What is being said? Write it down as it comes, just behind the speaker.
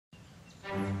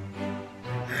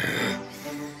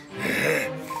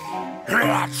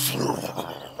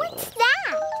What's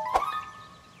that?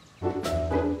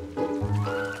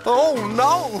 Oh,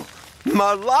 no!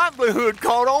 My livelihood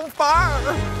caught on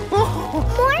fire!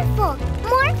 Morphle,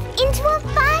 morph into a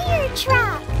fire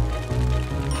truck!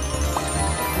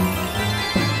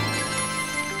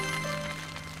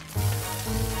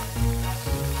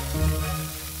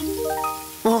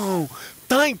 Oh,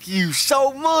 thank you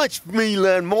so much,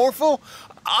 Mila and Morphle.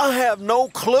 I have no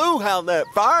clue how that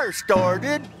fire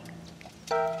started.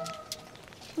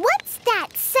 What's that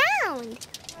sound?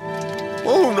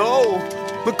 Oh, no!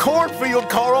 The cornfield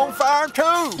caught on fire,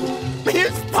 too!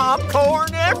 It's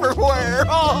popcorn everywhere!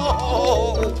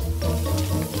 Oh!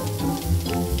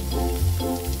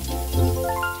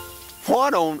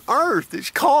 What on earth is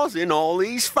causing all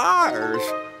these fires?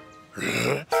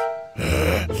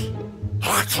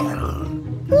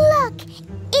 Look,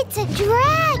 it's a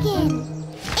dragon!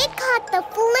 It caught the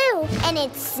flu and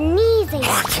it's sneezing.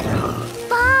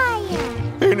 Fire!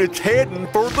 And it's heading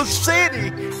for the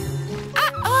city!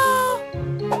 Uh-oh!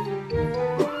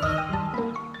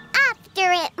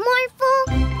 After it,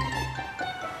 Morphle!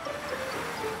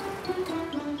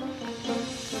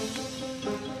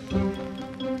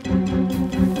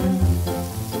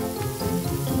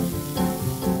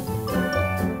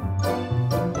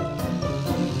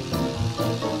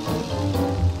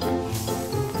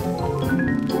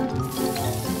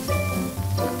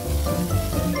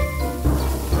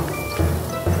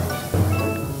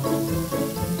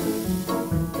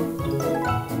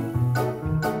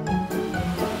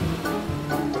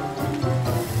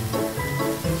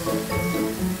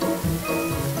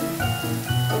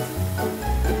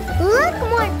 Look,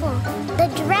 Morphle! The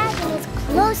dragon is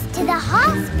close to the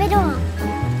hospital.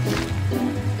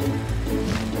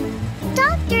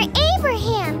 Dr.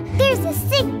 Abraham, there's a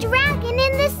sick dragon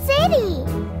in the city.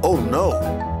 Oh, no!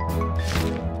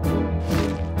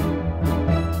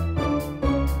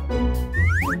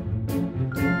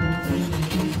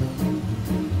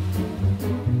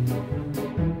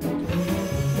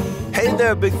 Hey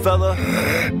there, big fella.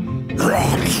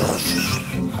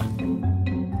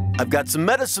 I've got some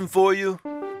medicine for you.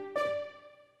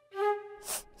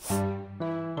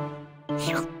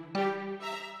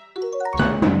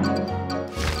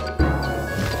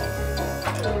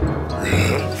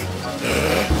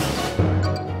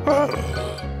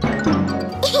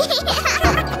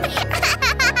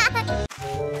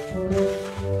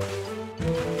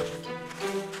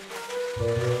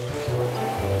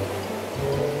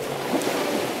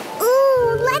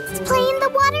 Ooh, let's play in the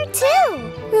water too.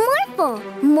 Morphle,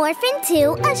 morph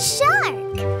into a shark.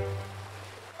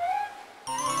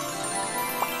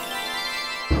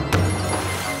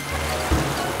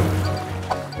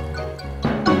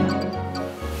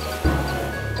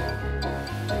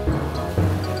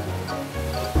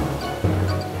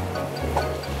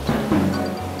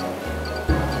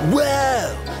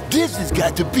 Wow! This has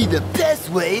got to be the best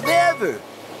wave ever!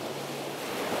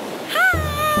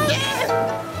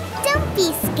 Don't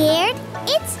be scared.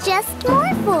 It's just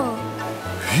Morphle.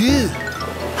 Phew!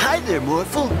 Hi there,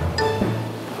 Morphle.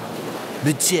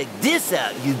 But check this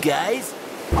out, you guys.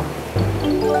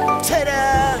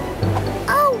 Ta-da!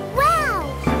 Oh, wow!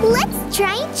 Let's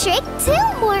try a trick too,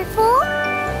 Morphle.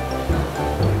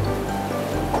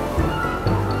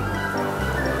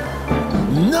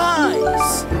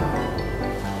 Nice!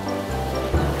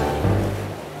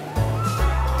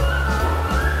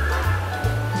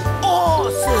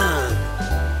 Awesome!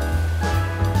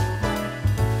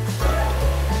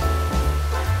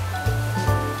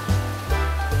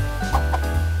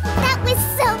 That was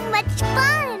so much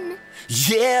fun.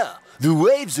 Yeah, the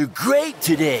waves are great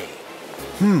today.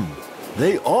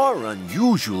 They are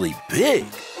unusually big.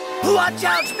 Watch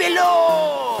out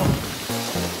below!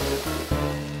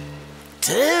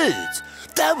 Dudes,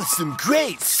 that was some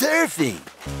great surfing.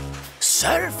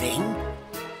 Surfing?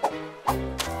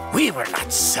 We were not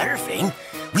surfing.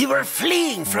 We were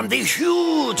fleeing from the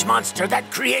huge monster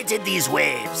that created these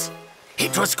waves.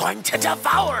 It was going to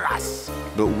devour us.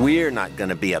 But we're not going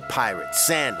to be a pirate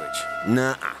sandwich.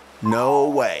 Nuh-uh. No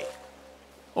way.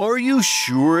 Are you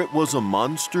sure it was a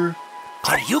monster?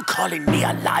 Are you calling me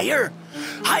a liar?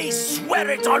 I swear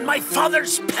it on my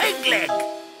father's peg leg.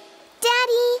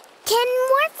 Daddy, can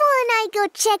Morphle and I go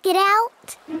check it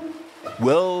out?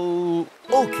 Well,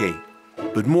 okay.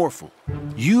 But Morphle,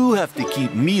 you have to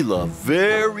keep Mila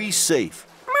very safe.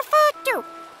 Morphle.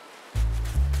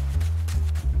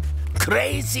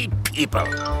 Crazy people.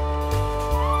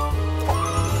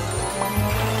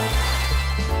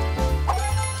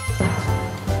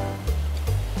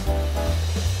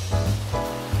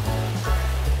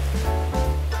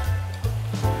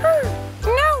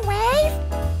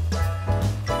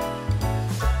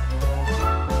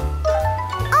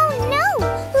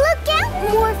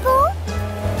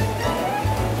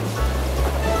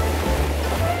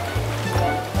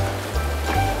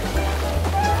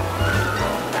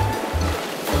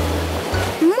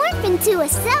 into a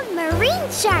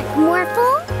submarine shark,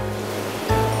 Morphle.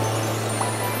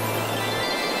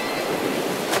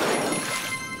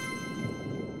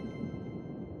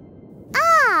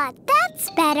 Ah, that's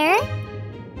better.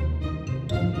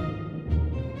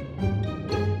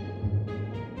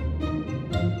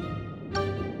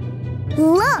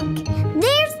 Look,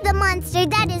 there's the monster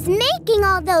that is making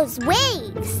all those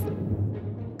waves.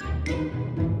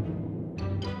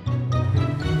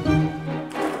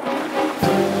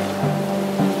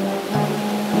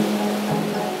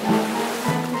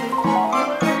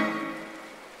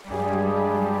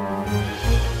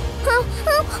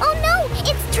 Oh no,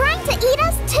 it's trying to eat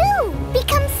us too.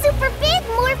 Become super big,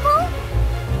 Morphle.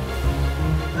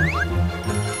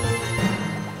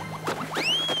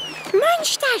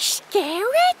 Monsters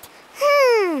scared?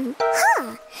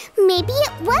 Maybe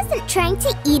it wasn't trying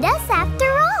to eat us after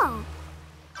all.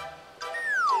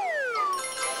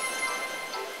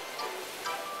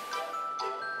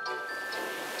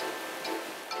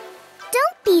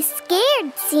 Don't be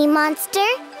scared, sea monster.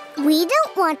 We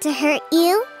don't want to hurt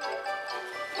you.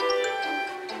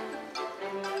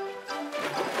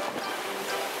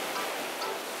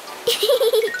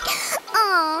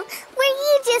 Aw, were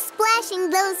you just splashing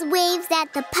those waves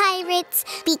at the pirates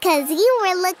because you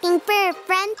were looking for a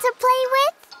friend to play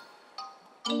with?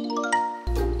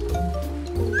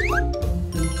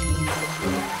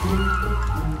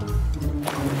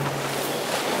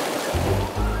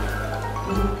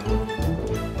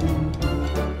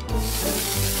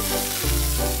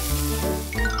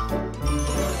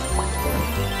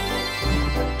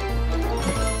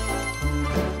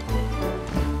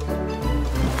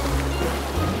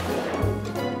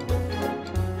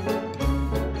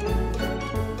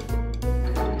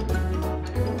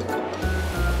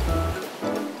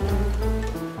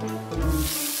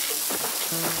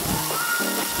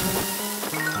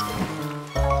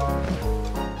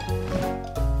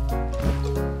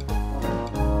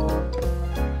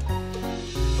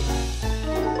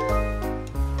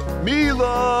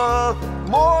 Mila!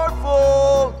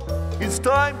 Morphle! It's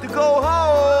time to go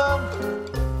home!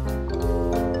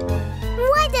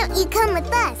 Why don't you come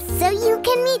with us so you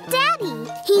can meet Daddy?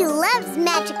 He loves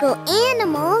magical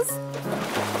animals.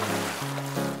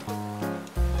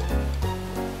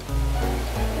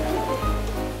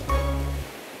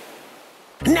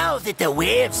 Now that the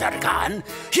waves are gone,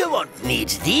 you won't need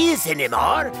these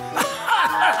anymore.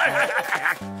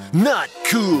 Not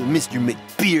cool, Mr.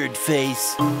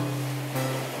 McBeardface.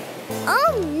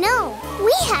 Oh no,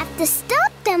 we have to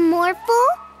stop them, Morphle.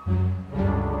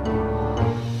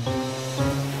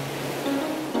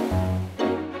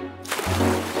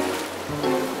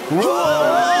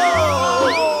 Whoa!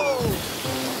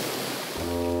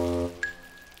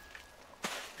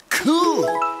 Cool.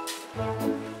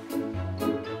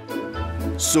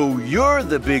 So you're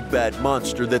the big bad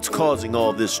monster that's causing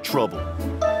all this trouble.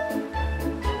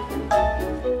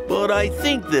 But I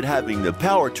think that having the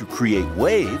power to create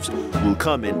waves will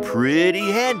come in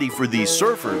pretty handy for these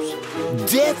surfers.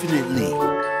 Definitely.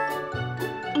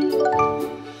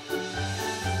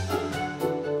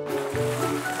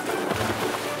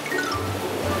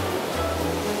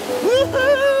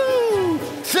 Woohoo!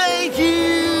 Thank you!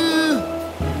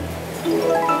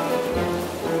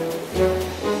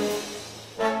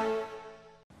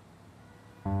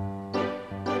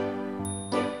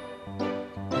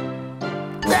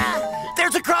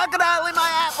 There's a crocodile in my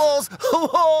apples!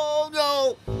 Oh,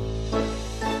 no!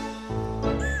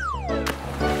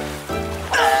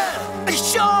 A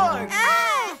shark!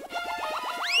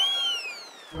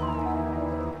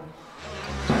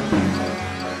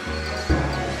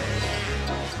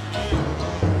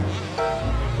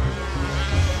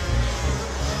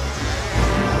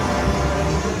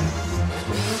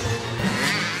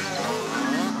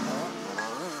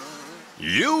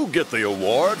 You get the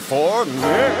award for...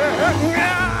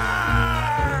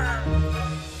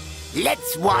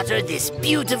 Let's water this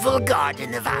beautiful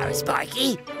garden of ours,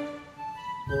 Sparky.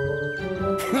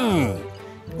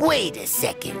 Wait a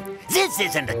second. This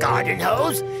isn't a garden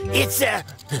hose. It's a...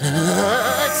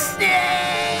 snake!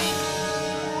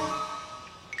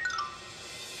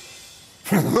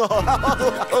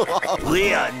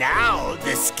 We are now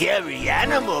the Scary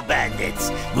Animal Bandits.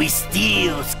 We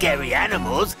steal scary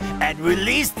animals and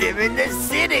release them in the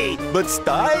city. But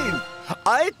Stein,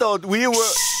 I thought we were...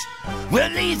 Shh!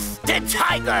 Release the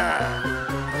tiger!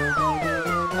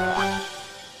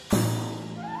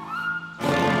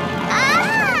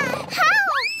 Help!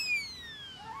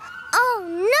 Oh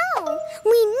no!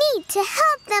 We need to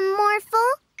help them,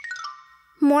 Morphle.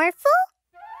 Morphle?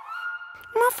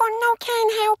 Morphle no can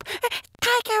help.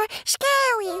 Tiger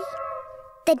scary.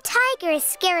 The tiger is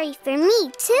scary for me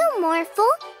too, Morphle.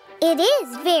 It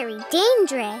is very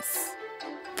dangerous.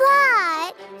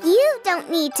 But you don't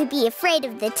need to be afraid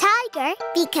of the tiger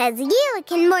because you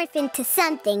can morph into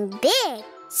something big.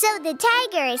 So the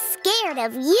tiger is scared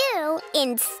of you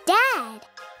instead.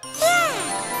 Yeah!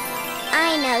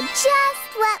 I know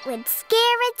just what would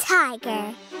scare a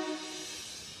tiger.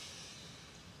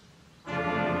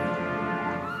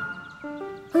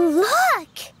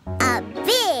 Look! A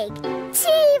big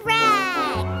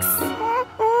T-Rex!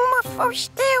 Morphle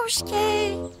still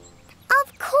scared.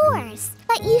 Of course,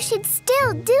 but you should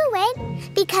still do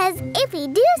it because if we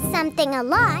do something a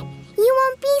lot, you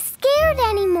won't be scared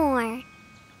anymore.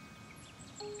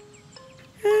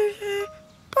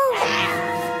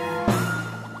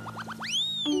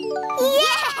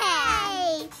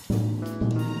 Yay!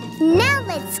 Now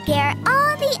let's scare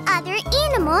all the other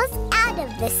animals out of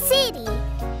the city.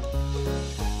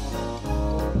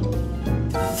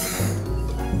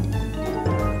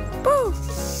 Boo!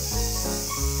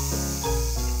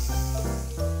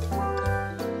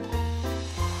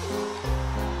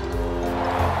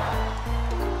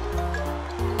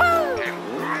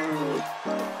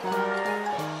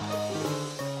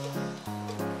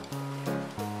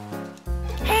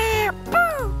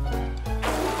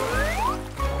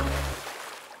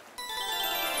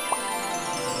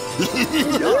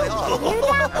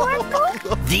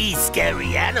 These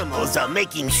scary animals are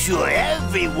making sure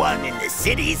everyone in the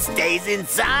city stays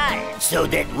inside so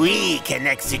that we can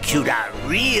execute our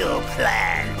real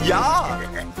plan.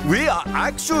 Yeah, we are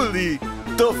actually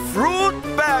the Fruit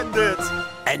Bandits.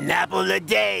 An apple a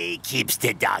day keeps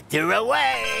the doctor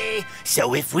away.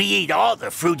 So if we eat all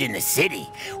the fruit in the city,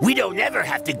 we don't ever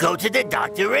have to go to the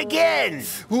doctor again.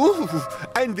 Ooh,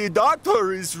 and the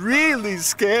doctor is really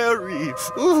scary.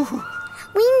 Ooh.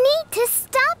 We need to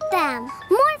stop them.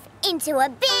 Morph into a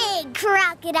big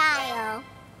crocodile.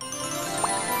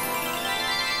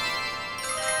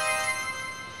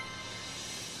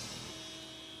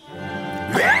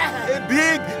 A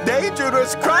big,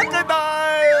 dangerous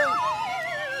crocodile!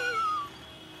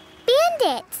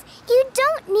 Bandits, you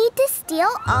don't need to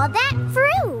steal all that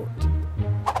fruit.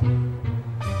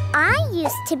 I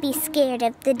used to be scared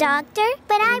of the doctor,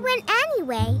 but I went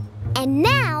anyway. And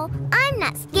now, I'm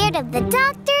not scared of the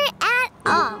doctor at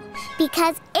all.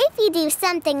 Because if you do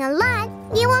something a lot,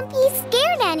 you won't be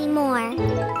scared anymore.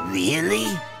 Really?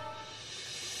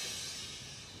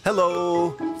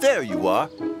 Hello, there you are.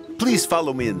 Please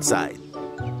follow me inside.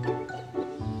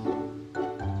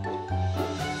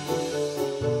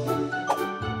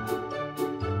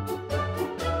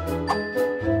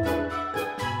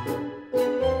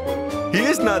 He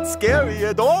is not scary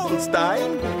at all,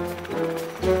 Stein.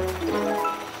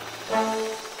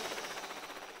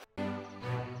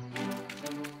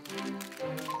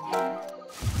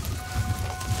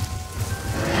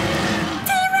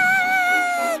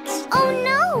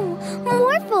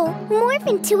 Morph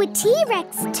into a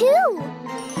T-Rex, too.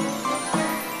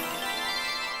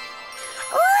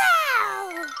 Wow!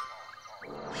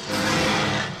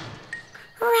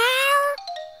 Well,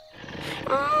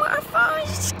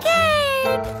 Morphle's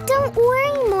scared. Don't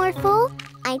worry, Morphle.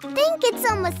 I think it's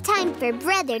almost time for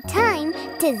Brother Time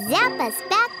to zap us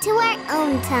back to our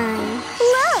own time.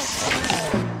 Look!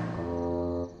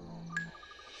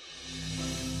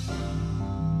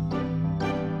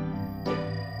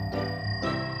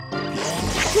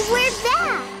 We're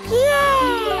back!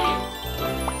 Yeah!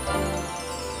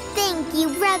 Thank you,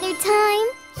 Brother Time.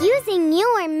 Using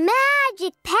your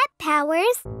magic pet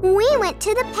powers, we went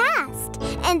to the past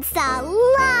and saw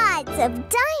lots of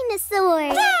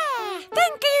dinosaurs. Yeah!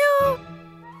 Thank you!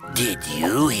 Did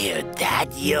you hear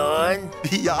that, Yawn?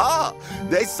 Yeah,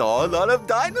 they saw a lot of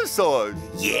dinosaurs.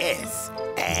 Yes,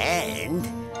 and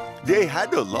They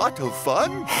had a lot of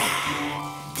fun.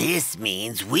 this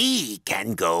means we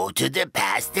can go to the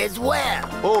past as well.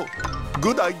 Oh,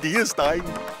 good idea, Stein.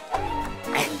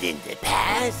 And in the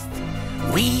past,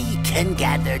 we can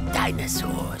gather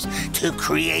dinosaurs to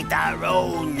create our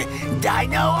own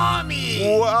Dino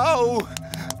Army. Wow!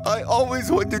 I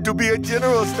always wanted to be a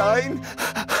general, Stein.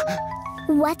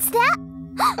 What's that?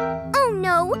 Oh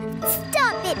no!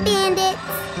 Stop it, Bandits!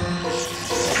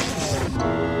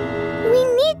 We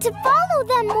need to follow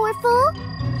them, Morphle.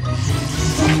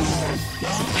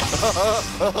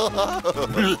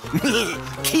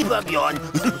 Keep up, Yawn.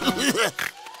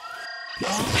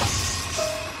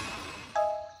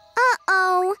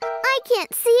 Uh-oh, I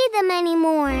can't see them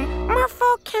anymore.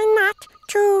 Morphle cannot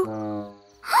too.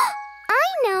 I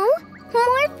know!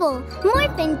 Morphle,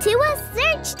 morph into a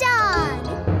search dog!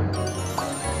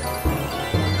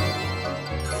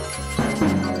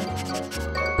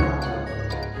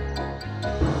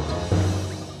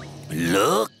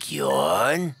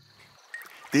 one?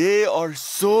 They are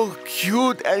so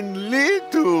cute and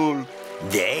little.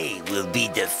 They will be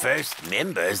the first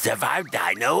members of our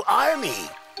Dino Army.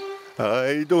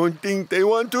 I don't think they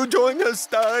want to join us,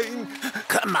 Stein.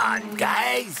 Come on,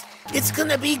 guys. It's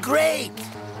gonna be great.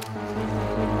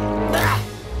 Ah!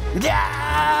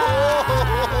 Ah!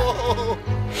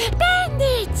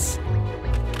 Bandits!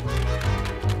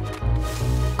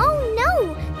 Oh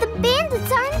no! The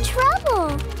bandits are in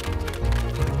trouble!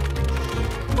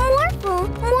 Morphle,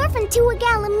 morph into a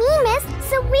Gallimimus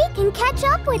so we can catch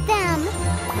up with them!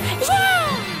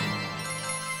 Yeah!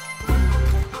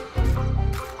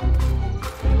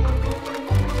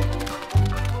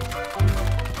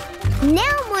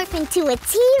 Now morph into a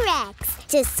T-Rex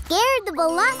to scare the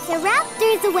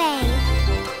Velociraptors away!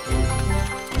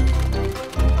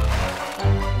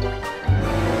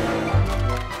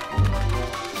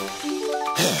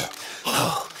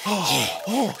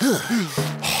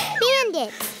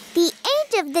 Bandits, the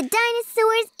age of the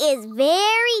dinosaurs is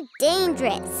very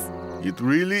dangerous. It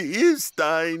really is,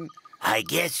 Stein. I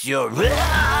guess you're... Dinosaur!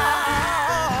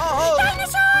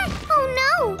 Oh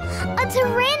no! A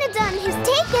pteranodon has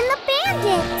taken the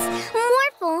bandits!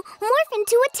 Morphle, morph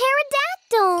into a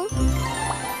pterodactyl!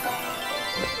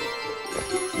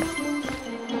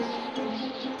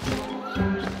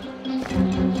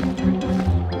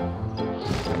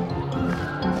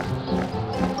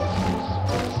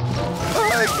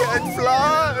 I can't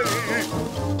fly.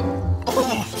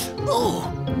 Oh!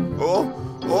 Oh,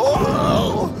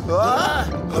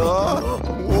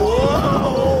 whoa.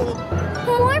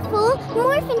 Morphle,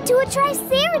 morph into a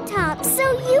Triceratops so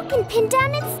you can pin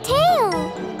down its tail!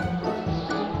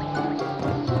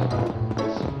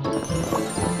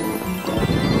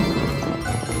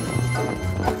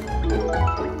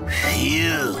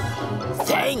 Phew!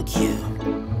 Thank you.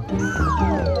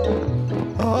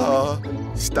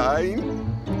 Stein,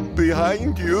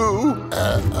 behind you.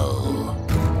 Uh-oh.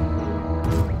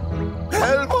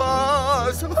 Help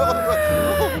us!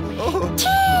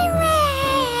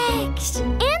 T-Rex!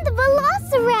 And the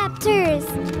Velociraptors!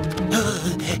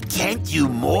 Can't you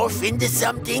morph into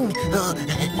something?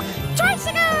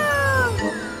 Triceratops!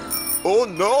 Oh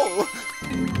no!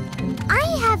 I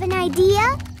have an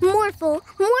idea. Morphle,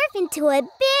 morph into a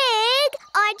big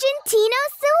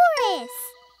Argentinosaurus!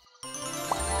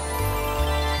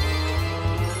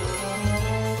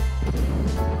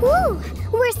 Woo!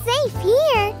 We're safe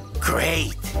here!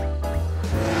 Great.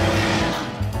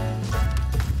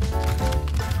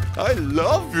 I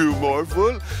love you,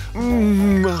 Morphle.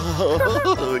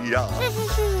 Yeah.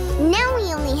 Now we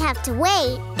only have to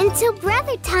wait until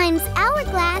Brother Time's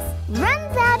hourglass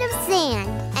runs out of sand,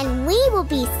 and we will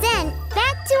be sent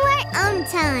back to our own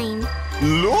time.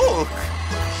 Look!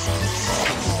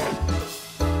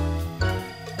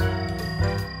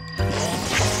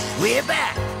 We're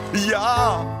back.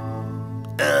 Yeah.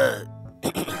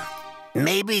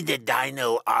 Maybe the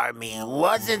Dino Army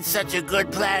wasn't such a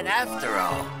good plan after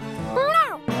all.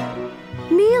 No!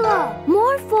 Mila,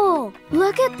 Morphle,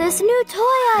 look at this new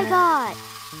toy I got.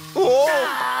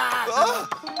 Oh!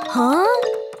 Huh?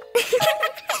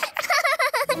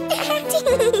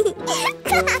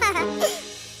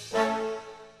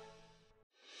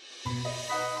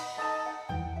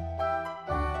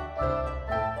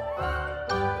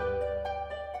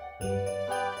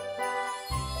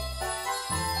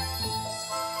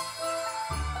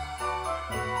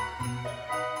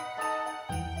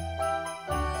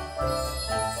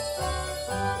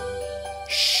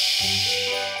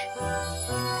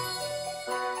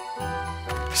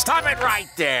 Stop it right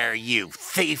there, you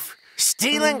thief!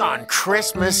 Stealing on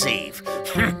Christmas Eve.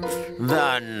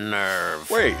 The nerve.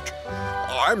 Wait,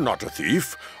 I'm not a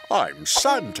thief. I'm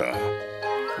Santa.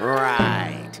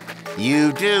 Right.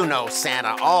 You do know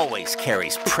Santa always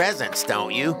carries presents,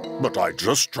 don't you? But I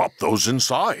just dropped those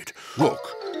inside. Look,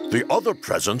 the other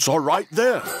presents are right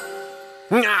there.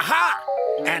 Aha!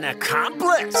 An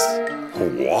accomplice!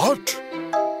 What?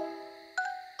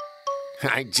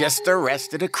 I just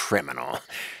arrested a criminal.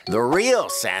 The real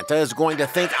Santa is going to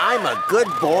think I'm a good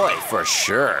boy for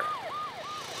sure.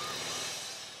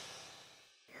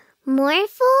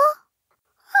 Morphle?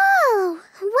 Oh,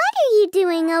 what are you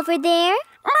doing over there?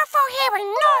 Morphle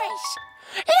hearing noise!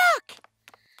 Look!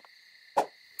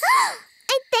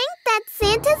 I think that's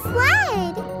Santa's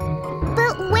sled.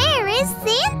 But where is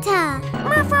Santa?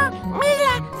 Morphle,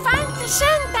 Mila, find the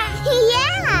Santa!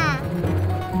 Yeah!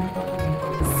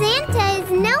 Santa is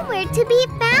nowhere to be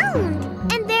found.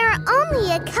 And there are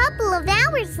only a couple of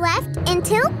hours left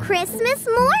until Christmas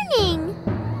morning.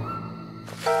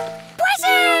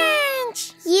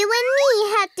 Presents! You and me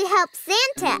have to help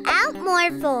Santa out, Morphle.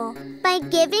 Morphle by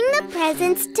giving the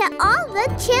presents to all the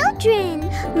children.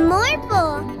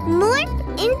 Morphle, morph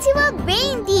into a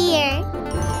reindeer.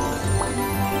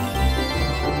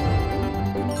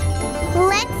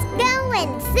 Let's go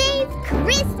and save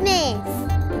Christmas.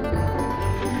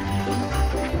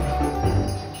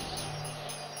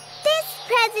 This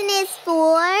present is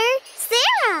for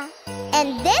Sarah,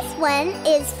 and this one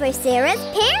is for Sarah's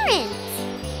parents.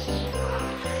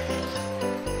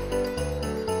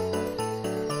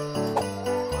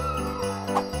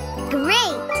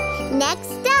 Great!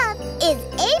 Next up is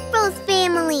April's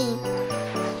family.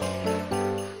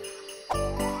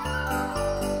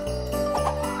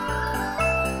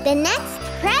 The next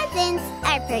presents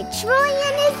are for Troy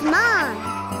and his mom.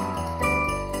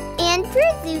 And for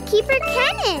Zookeeper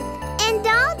Kenneth and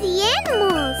all the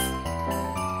animals.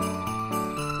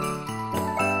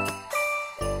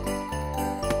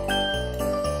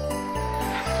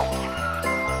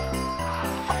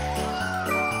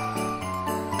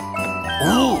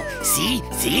 Ooh, see?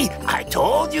 I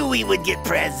told you we would get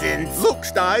presents. Look,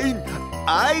 Stein,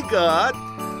 I got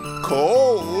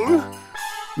coal.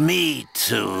 Me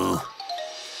too.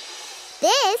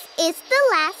 This is the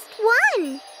last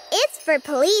one. It's for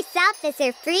Police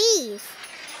Officer Freeze.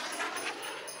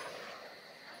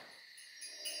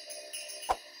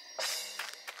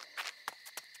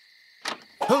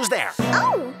 Who's there?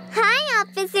 Oh, hi,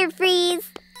 Officer Freeze.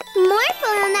 Morphle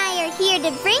and I are here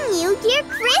to bring you your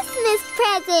Christmas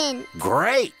present.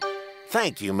 Great.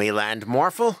 Thank you, Mila and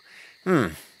Morphle.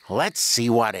 Let's see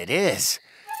what it is.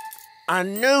 A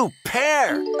new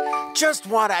pair. Just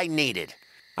what I needed.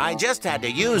 I just had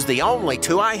to use the only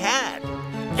two I had.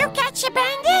 You catch the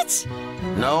bandits?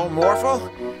 No,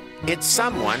 Morphle. It's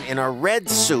someone in a red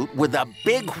suit with a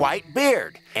big white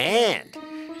beard. And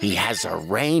he has a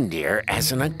reindeer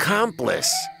as an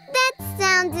accomplice. That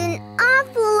sounds an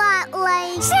awful lot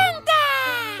like Santa!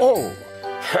 Oh,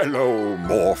 hello,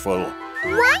 Morphle.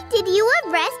 Why did you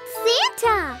arrest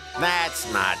Santa?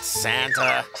 That's not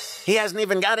Santa. He hasn't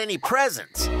even got any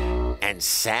presents. And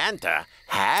Santa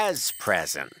has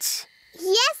presents.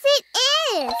 Yes, it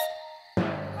is.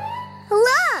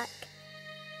 Look.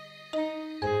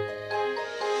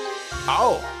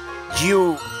 Oh,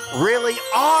 you really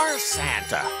are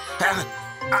Santa.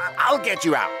 I'll get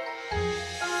you out.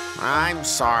 I'm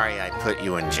sorry I put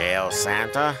you in jail,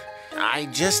 Santa. I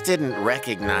just didn't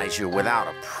recognize you without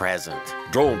a present.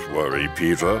 Don't worry,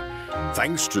 Peter.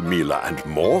 Thanks to Mila and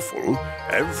Morphle,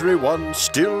 everyone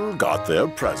still got their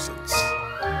presents.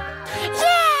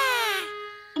 Yeah!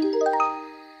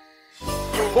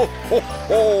 Ho, ho,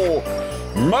 ho!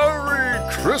 Merry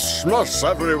Christmas,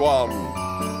 everyone!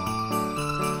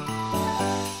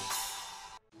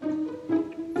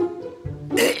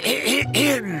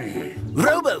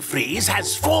 Robo Freeze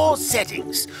has 4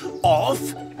 settings: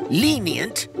 off,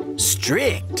 lenient,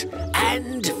 strict,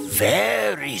 and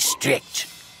very strict.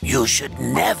 You should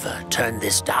never turn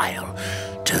this dial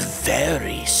to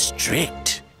very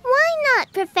strict. Why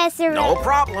not, Professor? No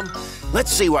problem.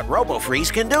 Let's see what Robo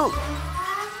Freeze can do.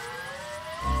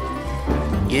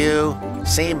 You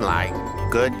seem like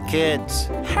good kids.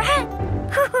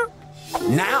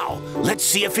 Now, let's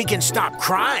see if he can stop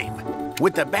crime.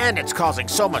 With the bandits causing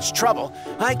so much trouble,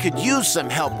 I could use some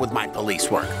help with my police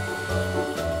work.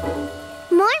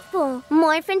 Morphle,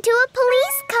 morph into a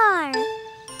police car.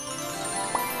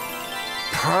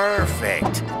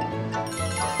 Perfect.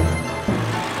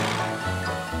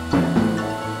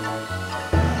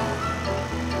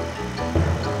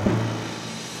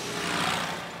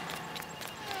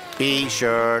 Be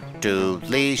sure to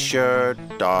leash your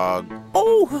dog.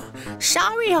 Oh,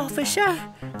 sorry, officer.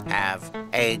 Have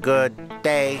a good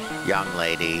day, young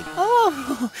lady.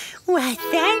 Oh, well,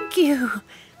 thank you.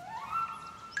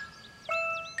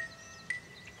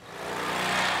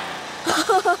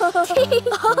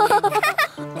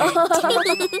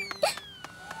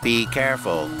 Be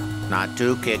careful not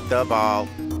to kick the ball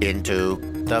into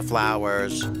the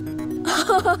flowers.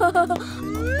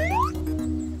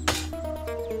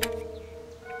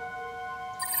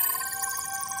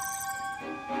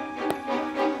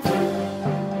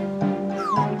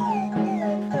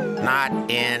 Not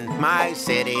in my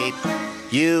city.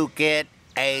 You get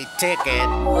a ticket.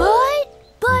 What?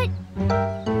 But...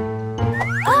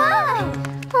 Ah!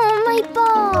 Oh, my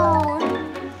ball.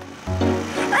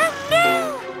 Oh,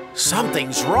 no!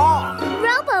 Something's wrong.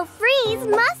 Robo Freeze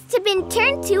must have been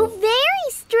turned to very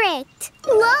strict.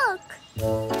 Look.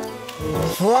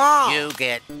 You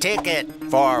get ticket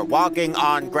for walking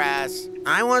on grass.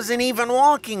 I wasn't even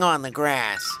walking on the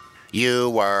grass. You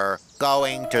were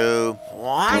going to...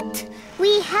 What?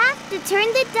 We have to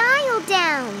turn the dial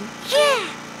down. Yeah!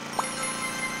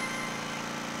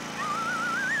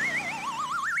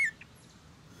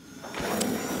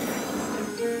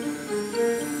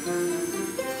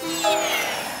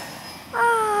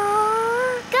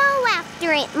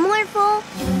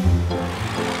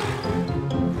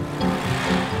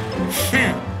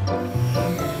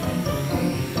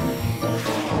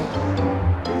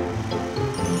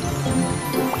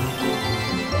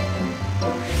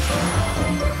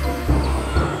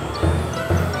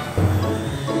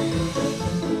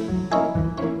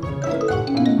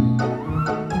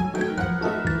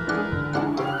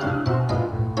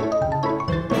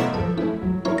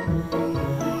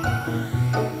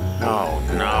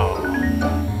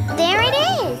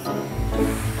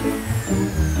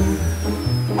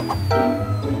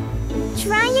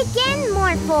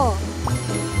 Morphle.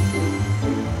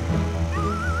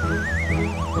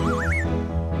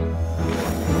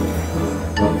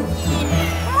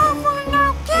 Morphle,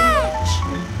 no catch!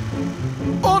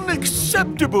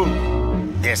 Unacceptable!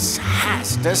 This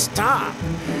has to stop.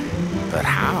 But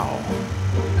how?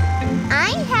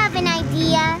 I have an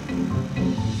idea.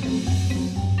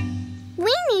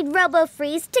 We need Robo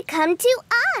Freeze to come to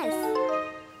us.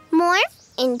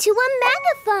 Morph into a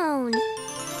megaphone.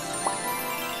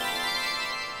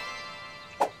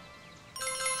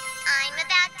 I'm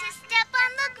about to step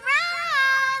on the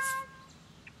grass.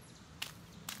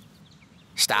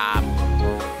 Stop.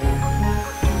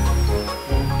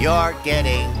 You're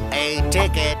getting a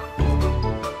ticket.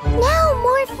 Now,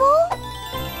 Morphle.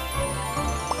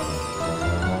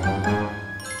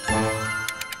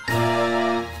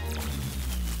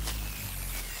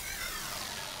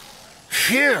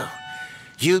 Phew!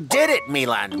 You did it,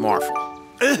 Mila and Morphle.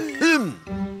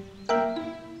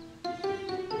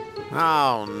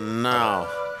 Oh, no.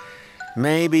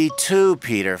 Maybe 2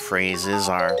 Peter Freezes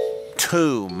are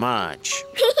too much.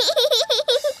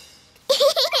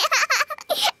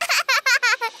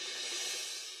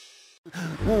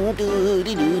 Whoa!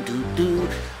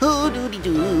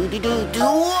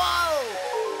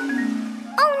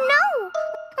 Oh no!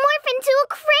 Morph into a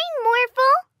crane,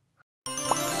 Morphle!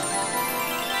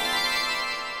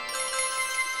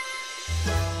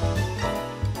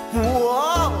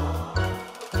 Whoa!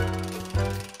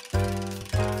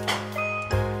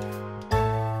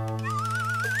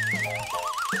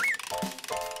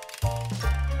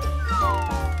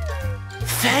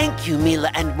 Thank you, Mila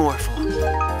and Morphle.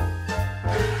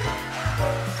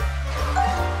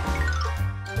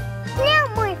 Now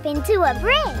morph into a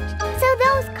bridge, so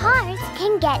those cars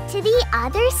can get to the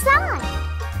other side.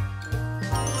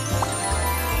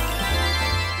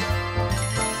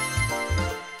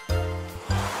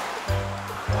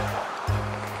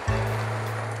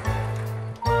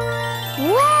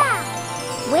 Wow!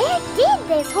 Where did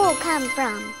this hole come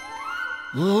from?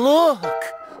 Look!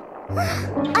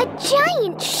 A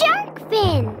giant shark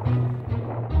fin!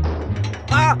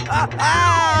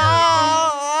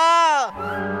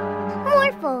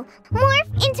 Morphle, morph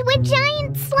into a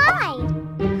giant slide!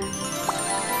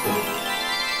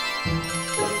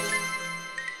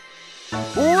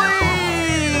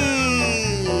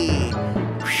 Whee!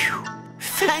 Phew.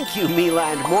 Thank you, Mila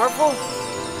and Morphle.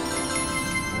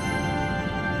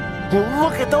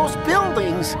 Look at those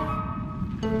buildings.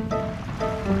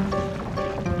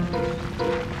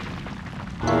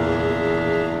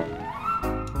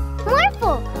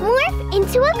 Morphle, morph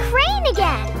into a crane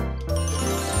again!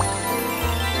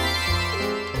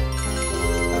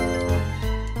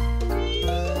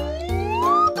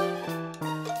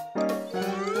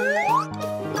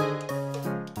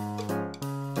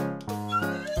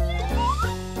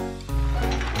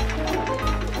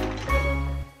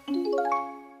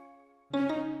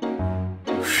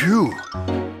 Phew.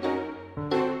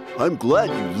 I'm glad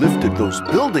you lifted those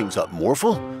buildings up,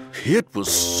 Morphle. It was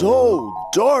so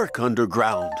dark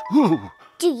underground.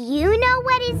 Do you know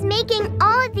what is making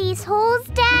all of these holes,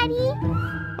 Daddy?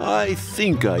 I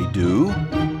think I do.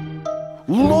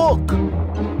 Look!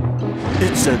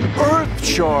 It's an earth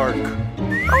shark.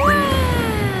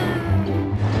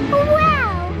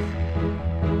 Wow!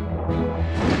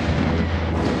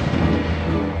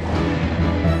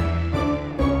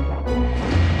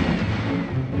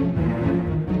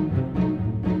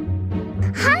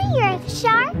 Hi, Earth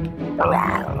Shark.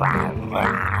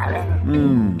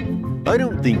 I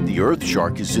don't think the earth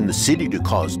shark is in the city to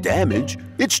cause damage.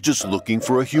 It's just looking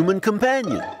for a human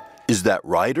companion. Is that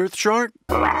right, Earth Shark?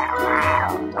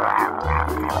 I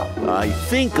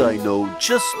think I know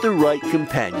just the right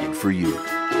companion for you.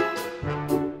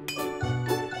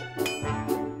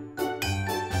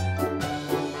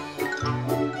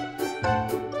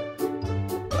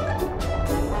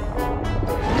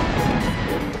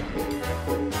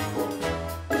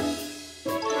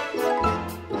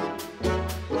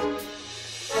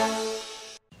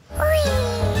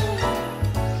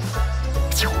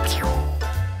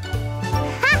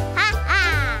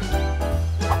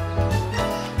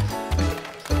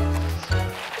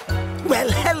 Well,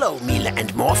 hello, Mila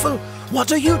and Morphle.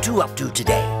 What are you two up to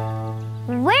today?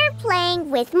 We're playing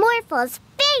with Morphle's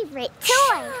favorite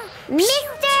toy,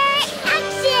 Mr.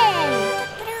 Action!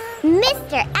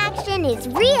 Mr. Action is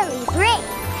really great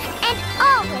and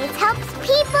always helps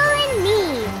people in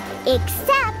need.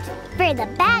 Except for the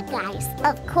bad guys,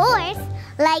 of course,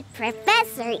 like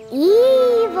Professor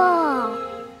Evil.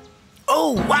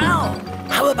 Oh, wow!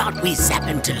 How about we zap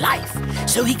him to life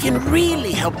so he can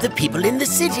really help the people in the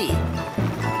city?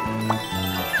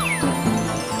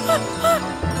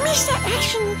 Mr.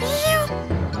 Action Wheel?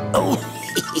 Oh,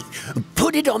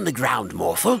 put it on the ground,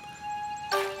 Morphle.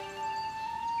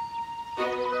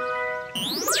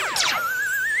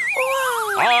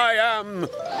 Whoa. I am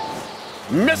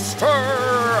Mr.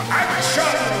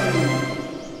 Action!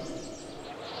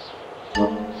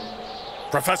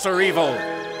 Professor Evil,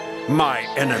 my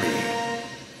enemy.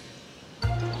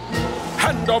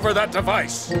 Hand over that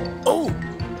device. Oh,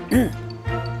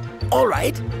 all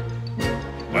right.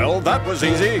 Well, that was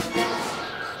easy.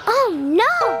 Oh,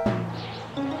 no!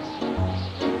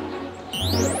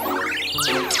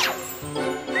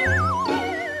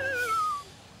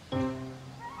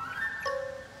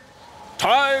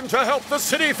 Time to help the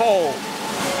city fall.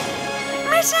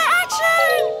 Mr.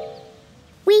 Action!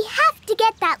 We have to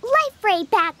get that life ray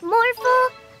back, Morphle.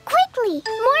 Quickly,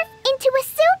 morph into a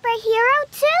superhero,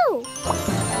 too.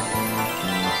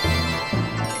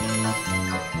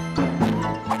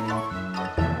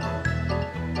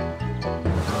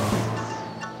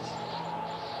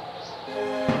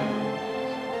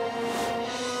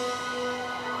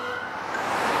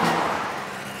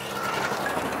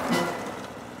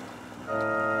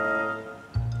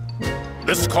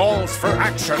 This calls for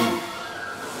action.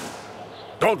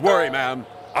 Don't worry, ma'am.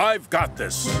 I've got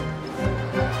this.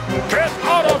 Get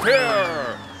out of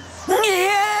here!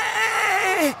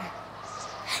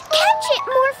 Catch it,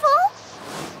 Morphle!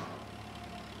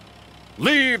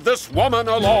 Leave this woman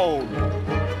alone.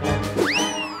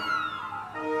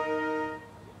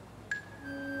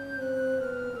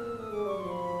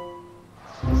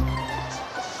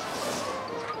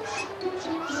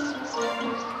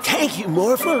 Thank you,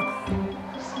 Morphle.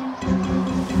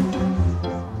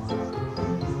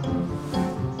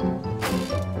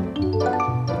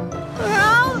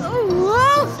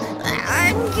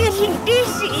 I'm getting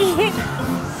dizzy.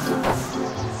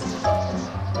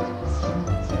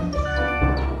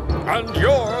 And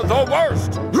you're the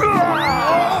worst! No!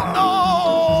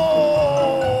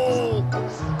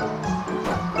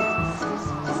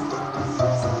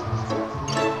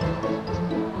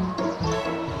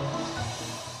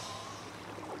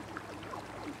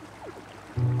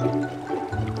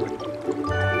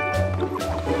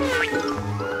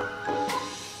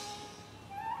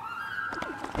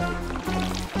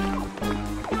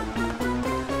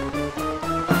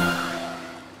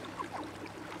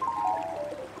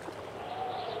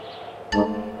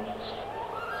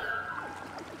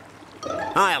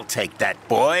 I'll take that,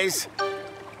 boys.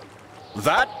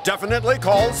 That definitely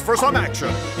calls for some action.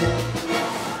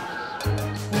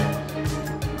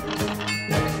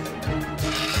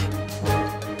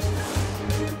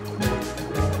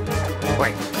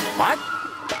 Wait, what?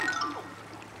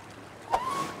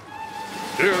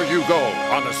 Here you go,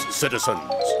 honest citizens.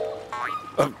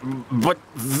 But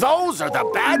those are the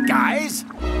bad guys.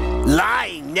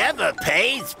 Lying never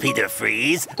pays, Peter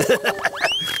Freeze.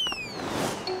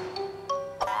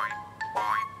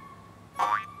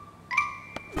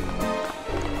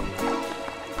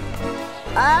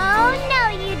 Oh, no,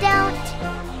 you don't.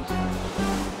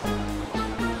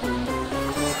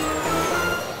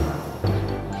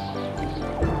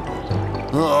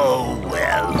 Oh,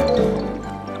 well.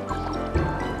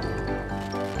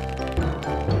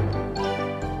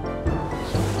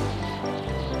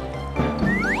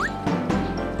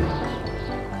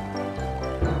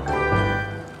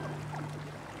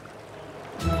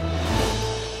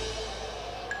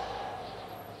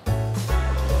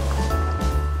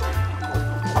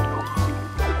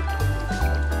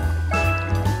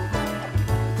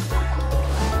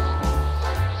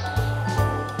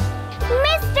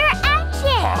 Mr.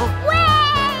 Action!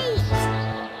 Wait!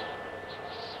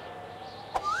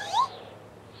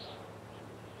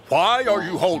 Why are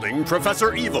you holding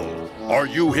Professor Evil? Are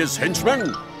you his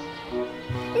henchman?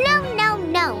 No, no,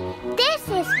 no. This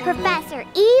is Professor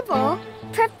Evil.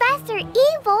 Professor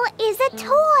Evil is a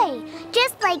toy,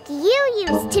 just like you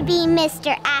used to be,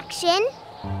 Mr. Action.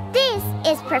 This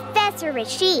is Professor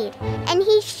Rashid, and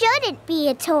he shouldn't be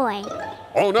a toy.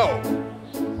 Oh, no.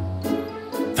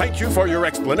 Thank you for your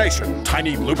explanation,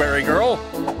 tiny blueberry girl.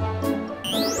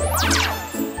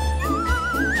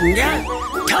 Yeah,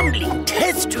 tumbling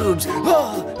test tubes.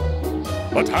 Oh.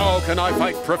 But how can I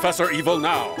fight Professor Evil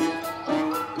now?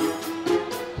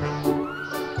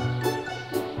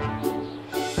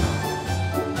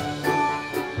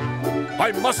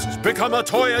 I must become a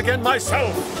toy again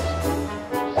myself.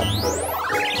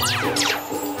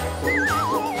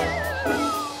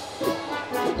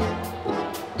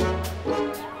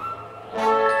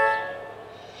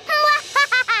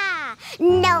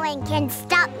 No one can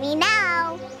stop me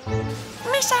now.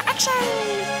 Mr. Action!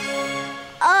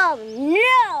 Oh,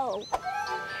 no!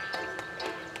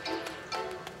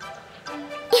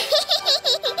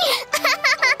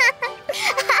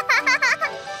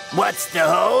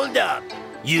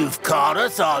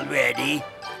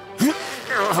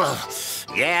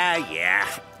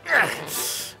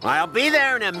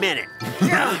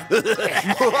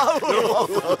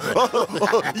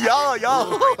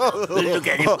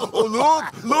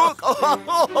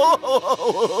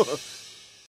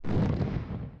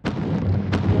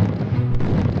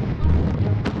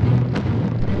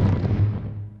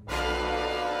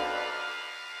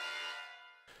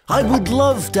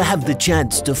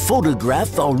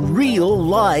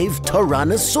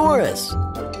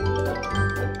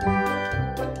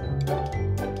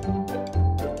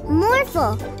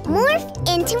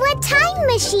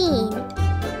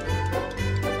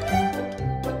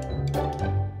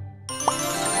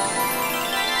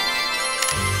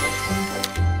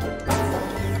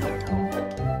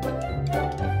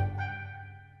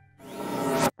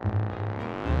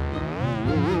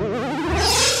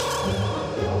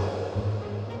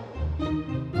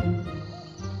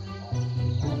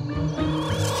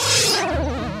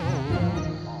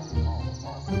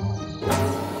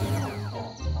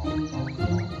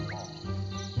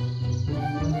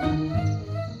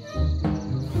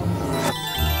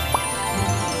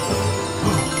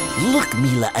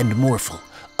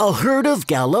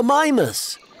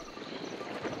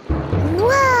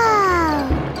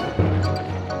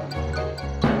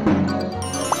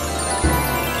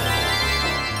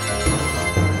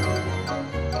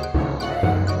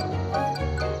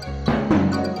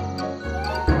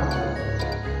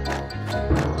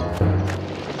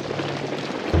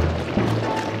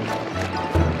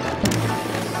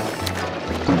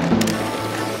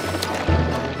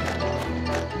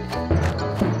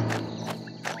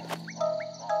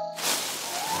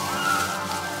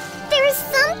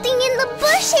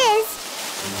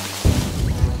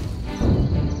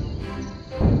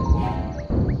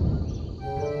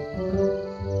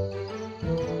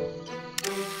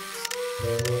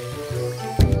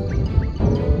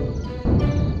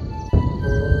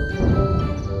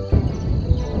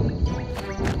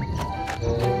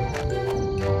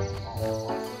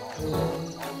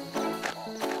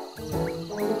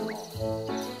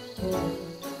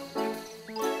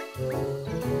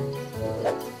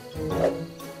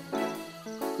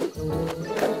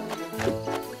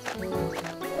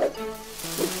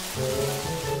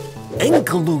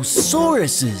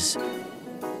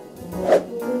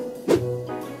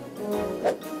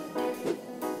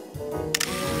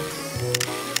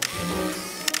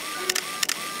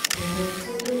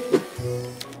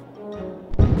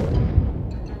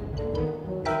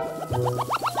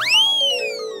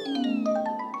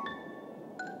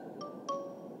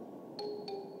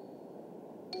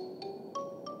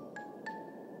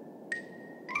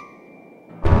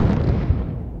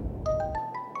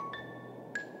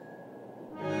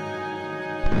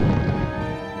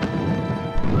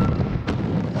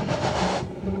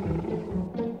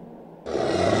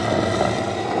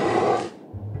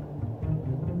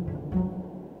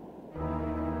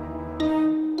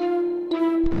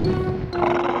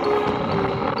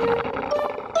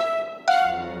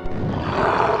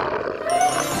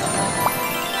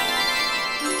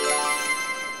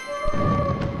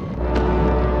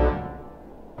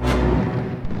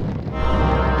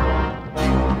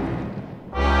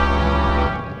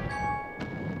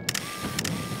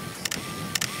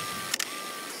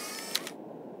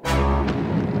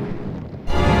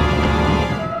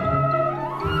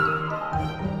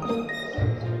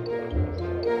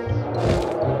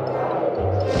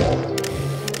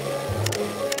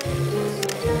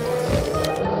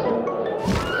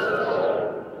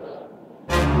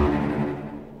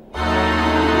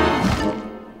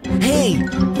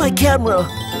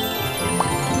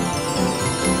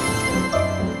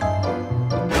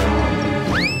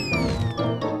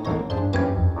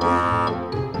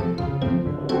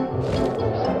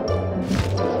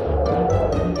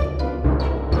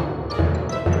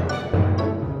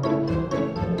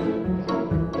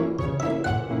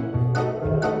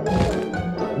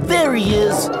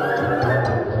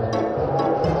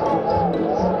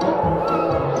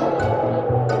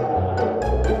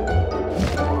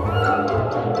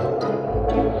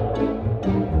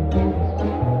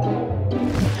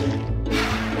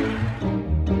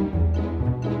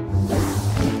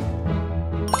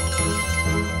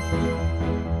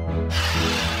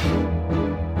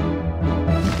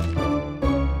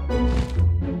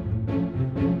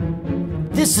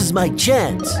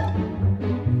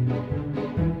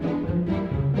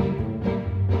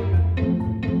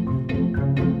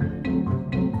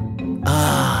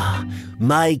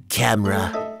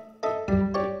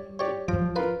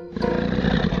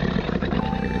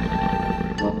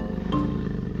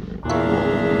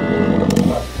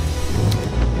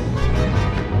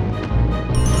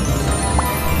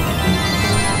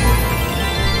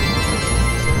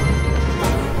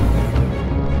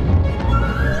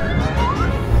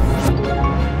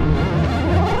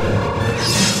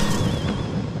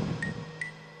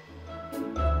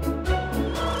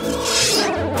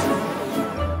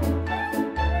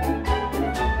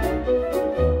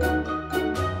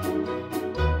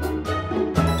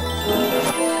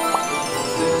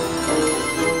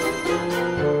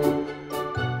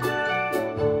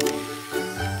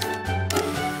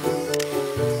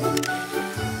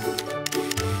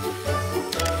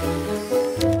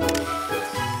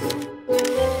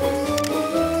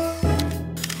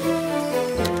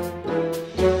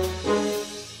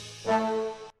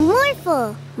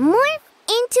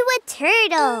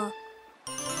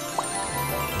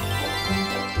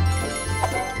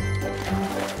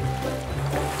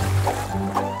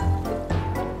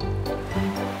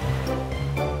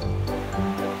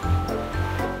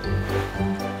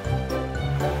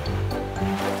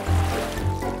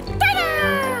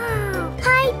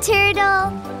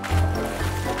 turtle.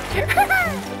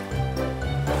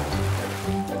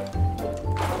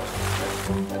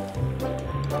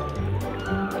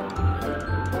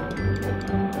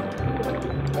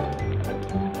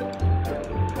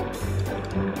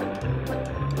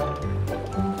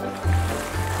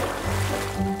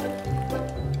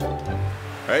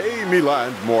 Hey, Mila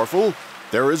and Morphle.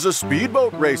 There is a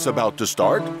speedboat race about to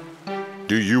start.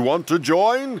 Do you want to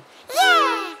join?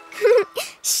 Yeah!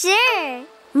 Sure.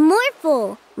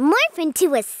 Morphle, morph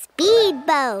into a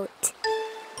speedboat.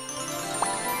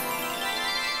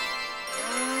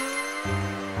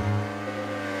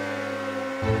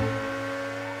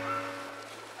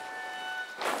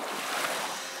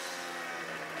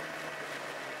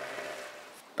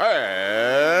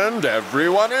 And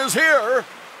everyone is here.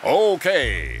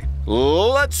 Okay,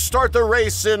 let's start the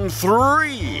race in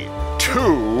 3, 2,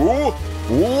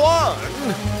 1,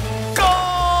 go!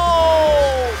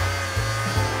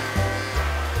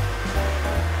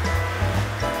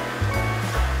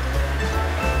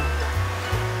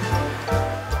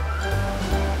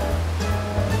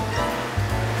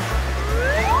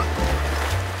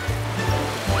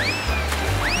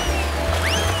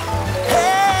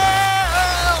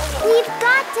 We've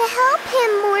got to help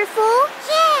him, Morphle.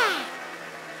 Yeah!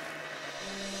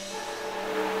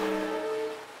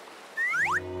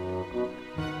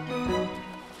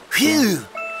 Phew!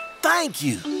 Thank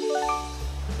you.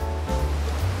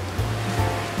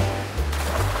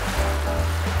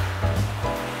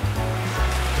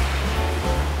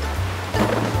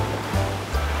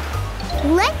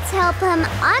 Let's help him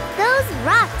off those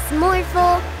rocks,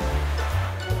 Morphle.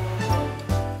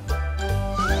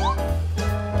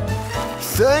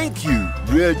 Thank you,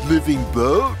 Red Living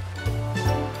Boat.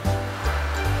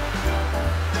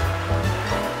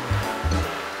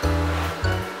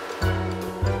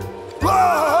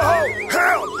 Whoa!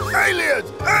 Help!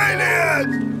 Aliens!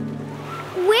 Aliens!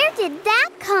 Where did that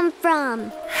come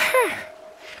from?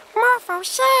 Morphle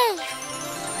safe.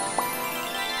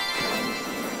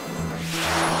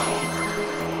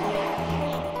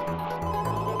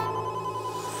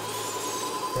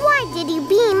 Why did you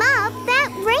beam up that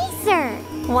racer?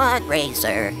 What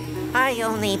racer? I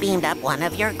only beamed up one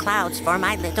of your clouds for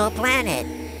my little planet.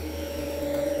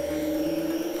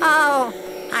 Oh,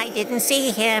 I didn't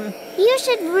see him. You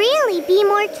should really be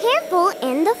more careful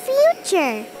in the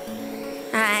future.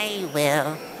 I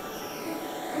will.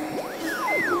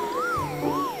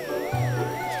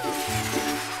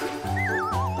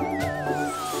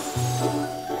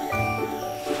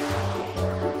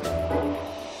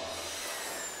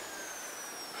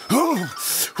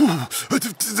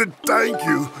 Thank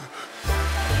you.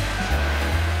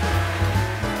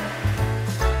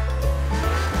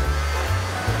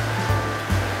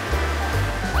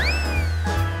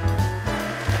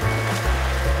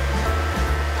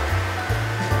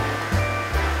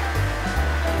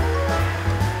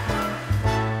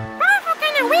 Morphle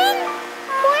gonna win.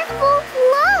 Morphle,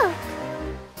 look!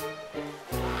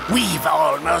 We've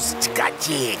almost got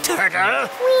you, turtle.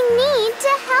 We need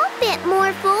to help it,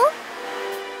 Morphle.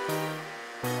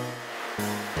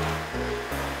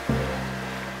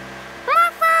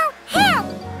 Morphle, help.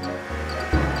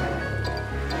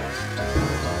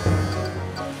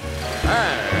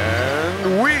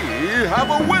 And we have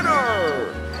a winner!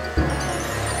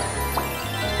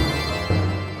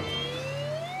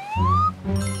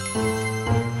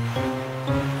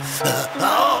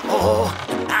 Uh-oh.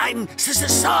 I'm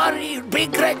sorry,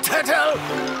 Big Red Turtle.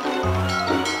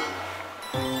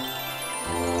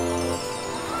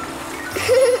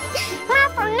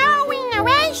 Morphle no win the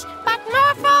race, but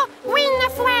Morphle win the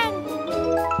friend.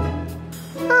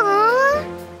 Aww.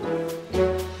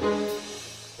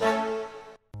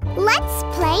 Let's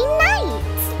play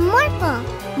knights. Morphle,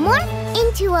 morph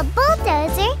into a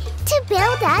bulldozer to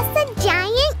build us a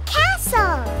giant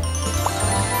castle.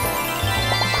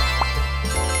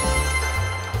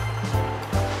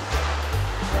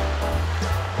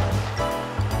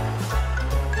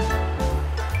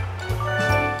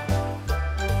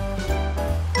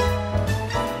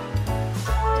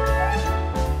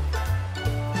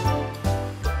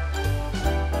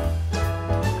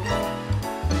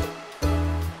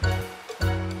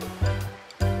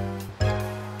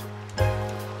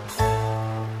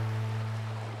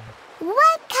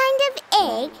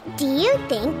 Do you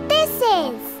think this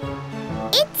is?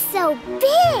 It's so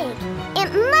big!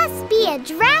 It must be a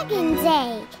dragon's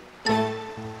egg.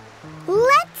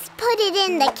 Let's put it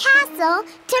in the castle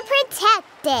to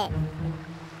protect it.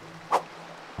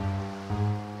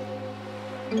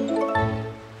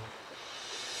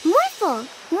 Morphle,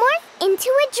 morph into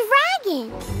a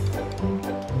dragon.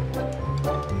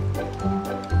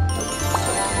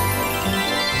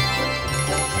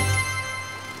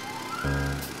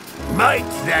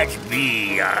 Might that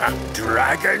be a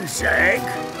dragon's egg?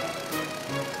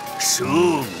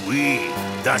 Soon we,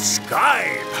 the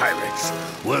Sky Pirates,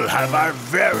 will have our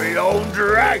very own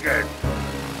dragon.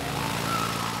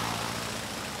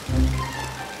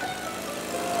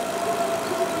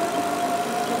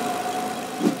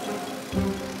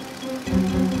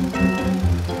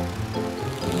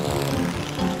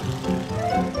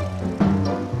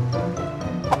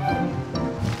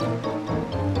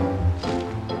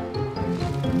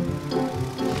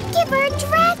 Give our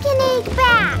dragon egg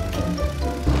back!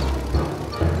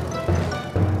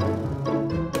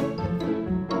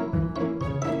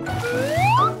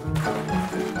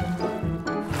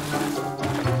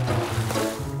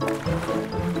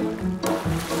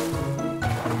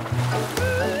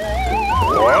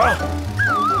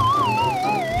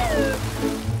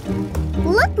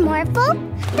 Look, Morphle,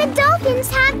 the dolphins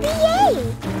have the egg.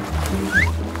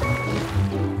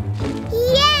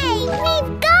 Yay,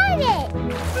 we've got it!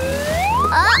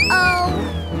 Uh-oh.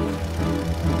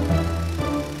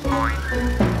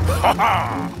 Ha ha!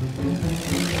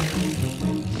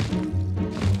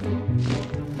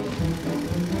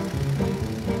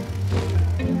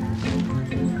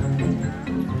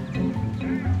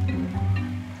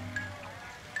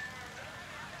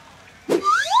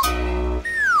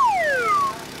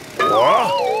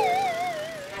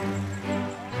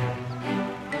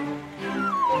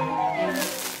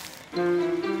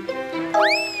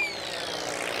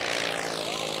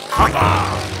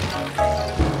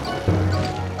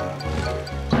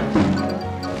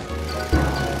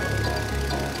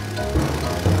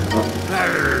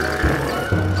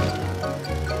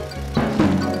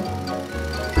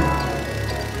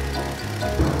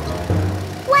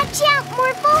 Watch out,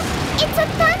 Morphle! It's a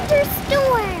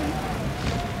thunderstorm!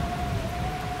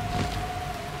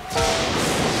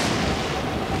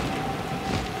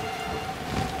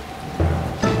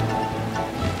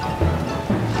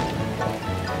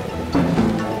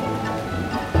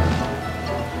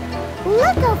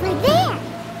 Look over there!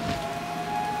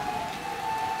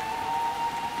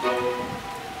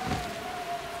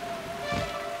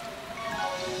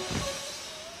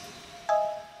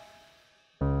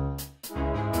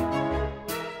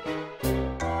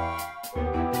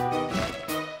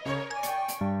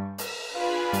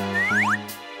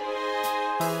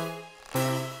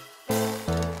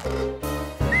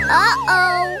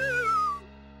 Uh-oh!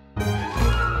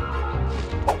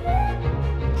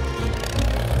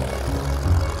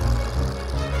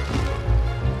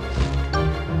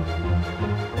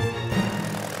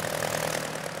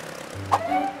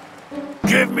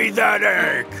 Give me that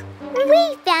egg!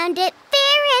 We found it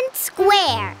fair and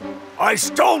square. I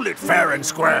stole it fair and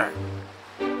square.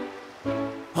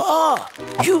 Ah,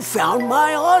 you found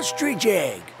my ostrich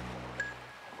egg.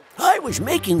 I was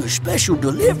making a special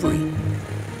delivery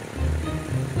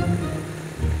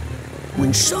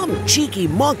when some cheeky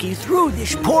monkey threw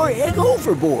this poor egg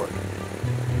overboard.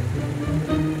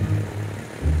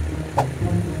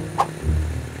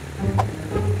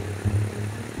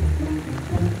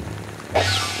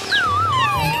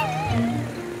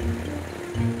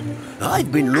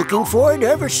 I've been looking for it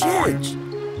ever since.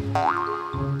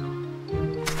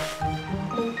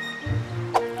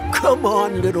 Come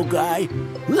on, little guy.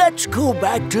 Let's go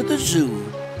back to the zoo.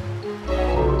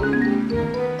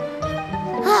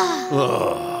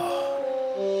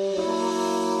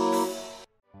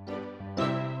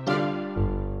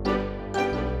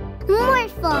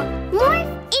 Morphle,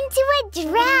 morph into a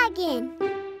dragon.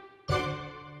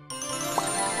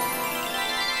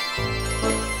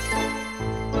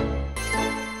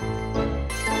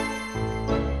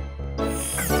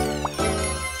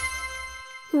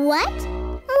 What?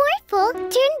 Morphle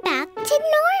turned back to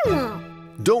normal.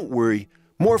 Don't worry,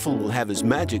 Morphle will have his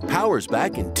magic powers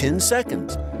back in 10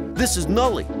 seconds. This is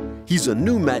Nully. He's a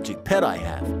new magic pet I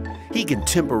have. He can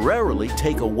temporarily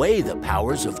take away the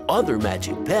powers of other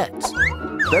magic pets.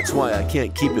 That's why I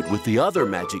can't keep it with the other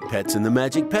magic pets in the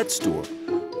Magic Pet Store.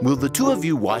 Will the two of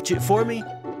you watch it for me?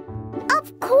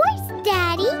 Of course,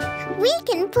 Daddy. We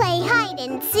can play hide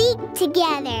and seek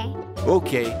together.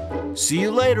 Okay, see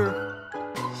you later.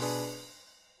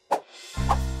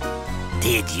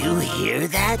 Did you hear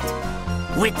that?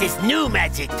 With this new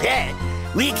magic pet,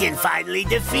 we can finally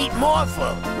defeat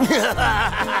Morphle.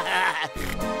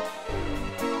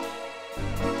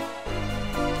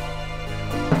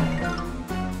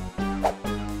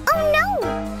 Oh no!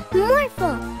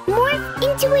 Morphle, morph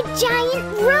into a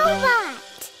giant robot!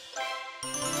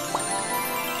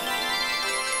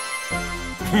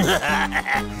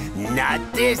 Not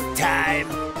this time.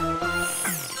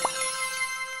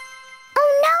 Oh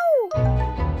no!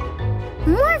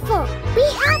 Morphle, we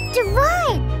have to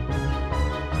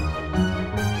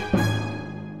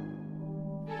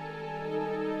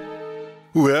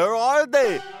Where are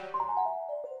they?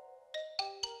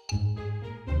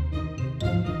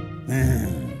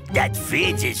 That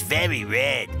fridge is very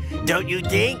red, don't you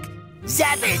think?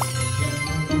 Zap it!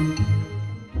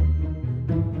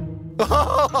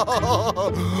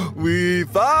 We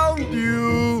found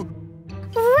you!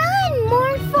 Run,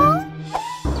 Morphle!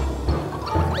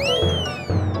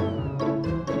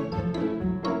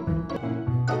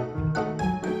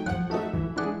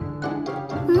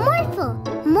 Morphle,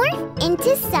 morph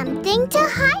into something to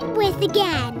hide with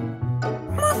again.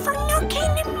 Morphle no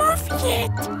can't morph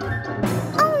yet.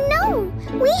 Oh no,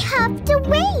 we have to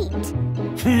wait.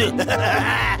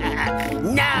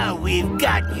 Now we've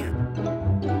got you.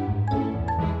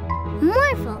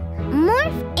 Morphle,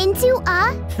 morph into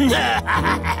a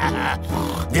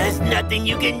There's nothing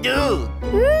you can do.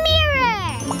 mirror.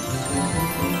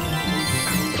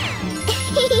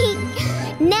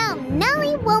 Now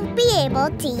Nelly won't be able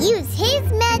to use his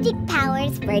magic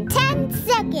powers for 10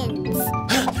 seconds.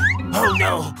 Oh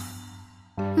no!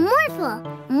 Morphle,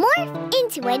 morph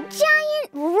into a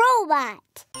giant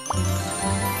robot.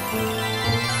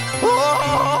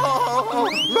 Oh,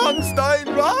 run, Stein,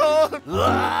 run!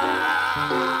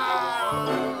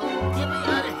 Get me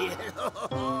out of here!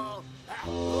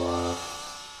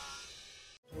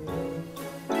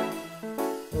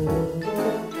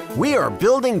 We are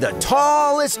building the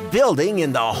tallest building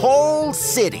in the whole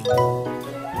city.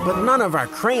 But none of our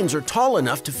cranes are tall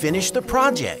enough to finish the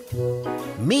project.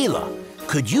 Mila,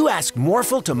 could you ask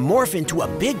Morphle to morph into a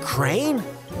big crane?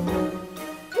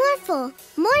 Morphle,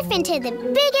 morph into the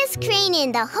biggest crane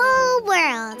in the whole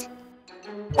world.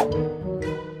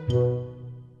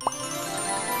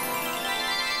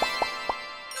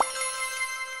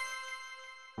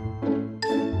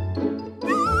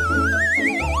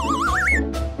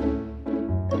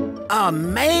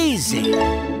 Amazing!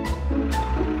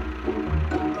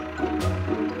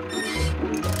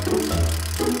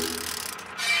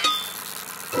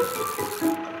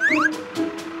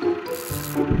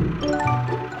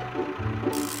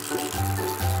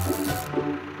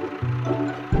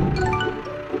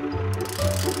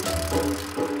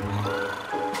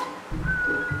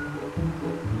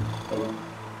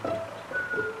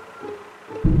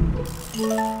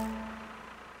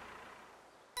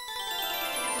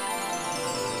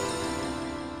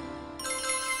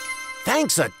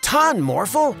 Thanks a ton,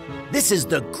 Morphle. This is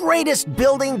the greatest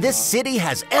building this city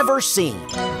has ever seen.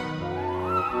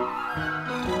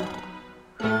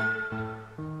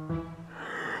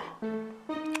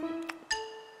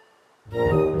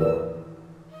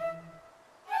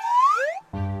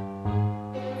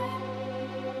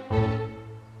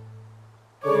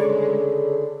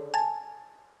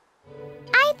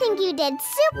 I think you did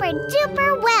super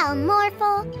duper well,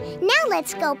 Morphle. Now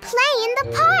let's go play in the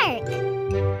park.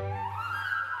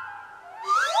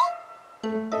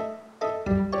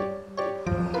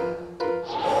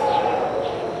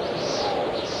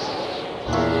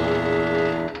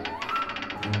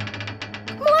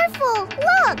 Morphle,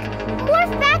 look!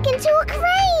 Morph back into a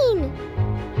crane!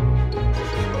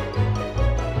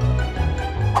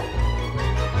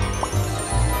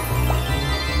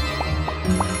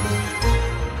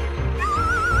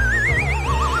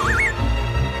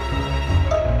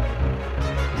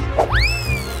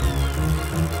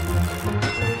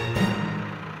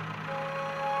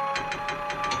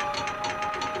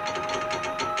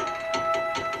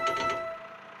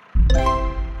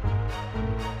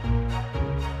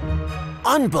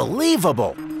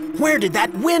 Unbelievable! Where did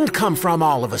that wind come from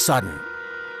all of a sudden?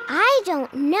 I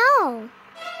don't know.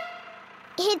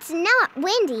 It's not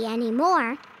windy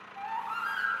anymore.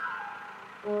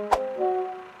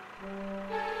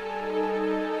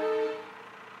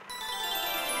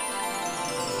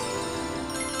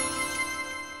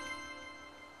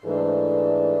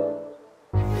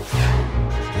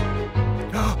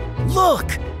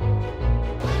 Look!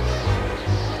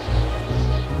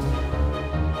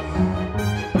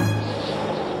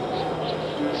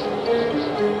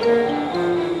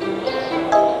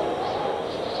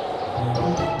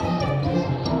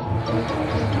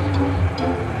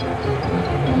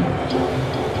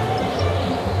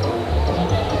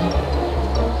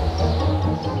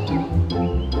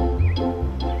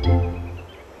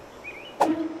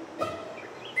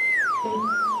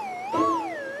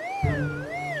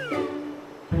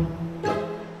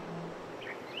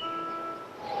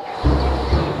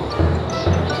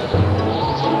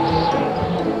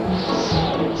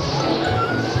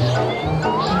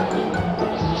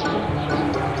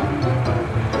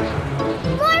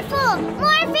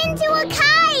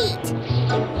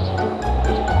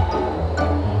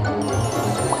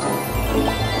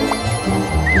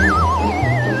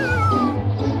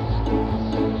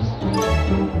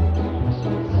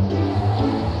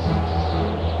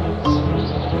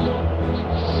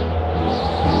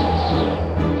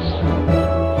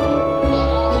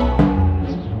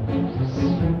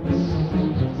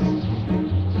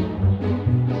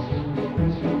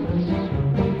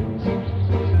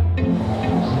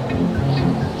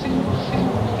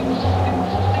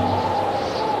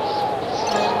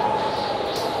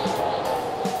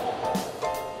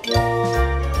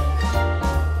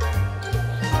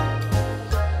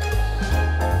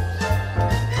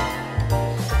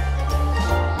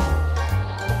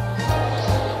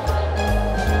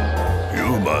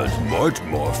 much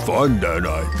more fun than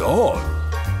I thought.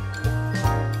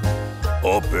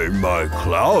 Up in my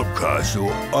cloud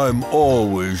castle, I'm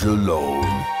always alone.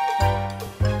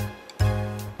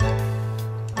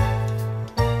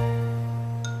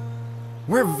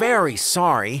 We're very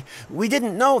sorry. We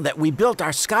didn't know that we built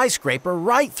our skyscraper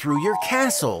right through your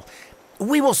castle.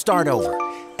 We will start over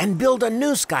and build a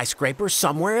new skyscraper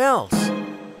somewhere else.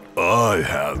 I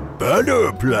have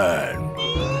better plan.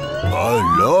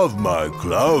 I love my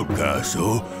cloud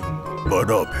castle, but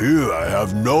up here I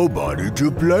have nobody to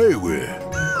play with.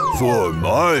 For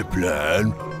my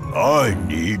plan, I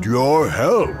need your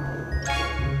help.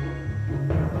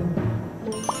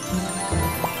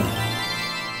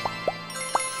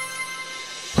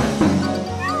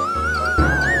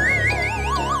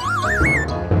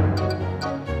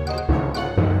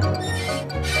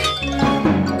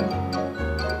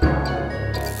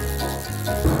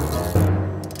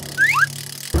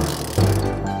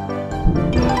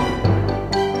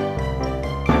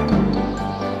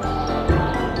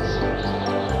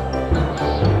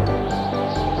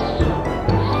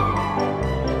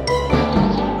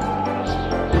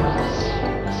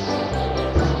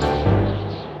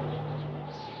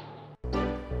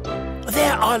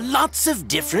 Lots of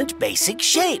different basic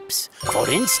shapes. For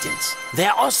instance,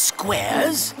 there are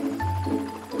squares,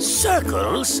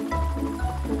 circles,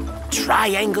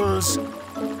 triangles,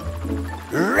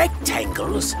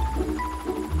 rectangles,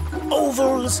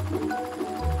 ovals,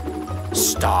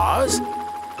 stars,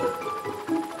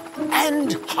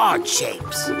 and heart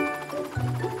shapes.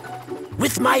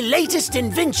 With my latest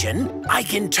invention, I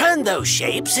can turn those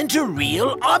shapes into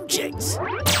real objects.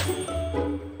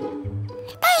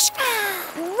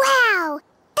 Wow,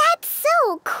 that's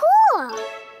so cool!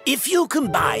 If you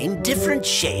combine different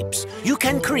shapes, you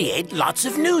can create lots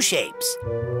of new shapes.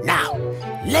 Now,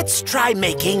 let's try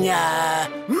making a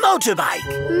motorbike.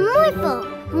 Morphle,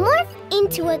 morph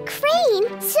into a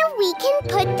crane so we can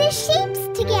put the shapes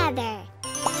together.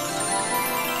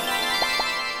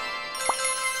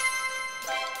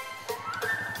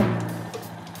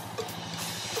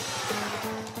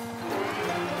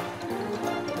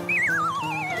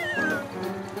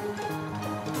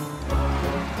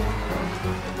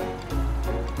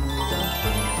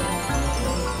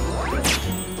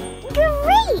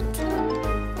 Great!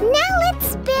 Now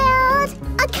let's build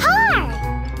a car!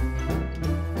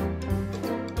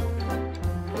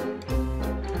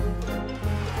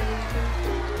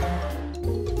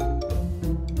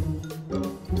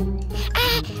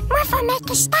 Morphle, make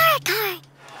a star car.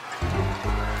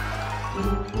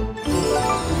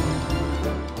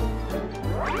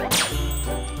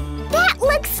 That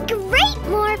looks great,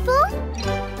 Morphle!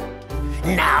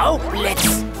 Now,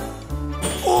 let's...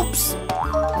 Oops!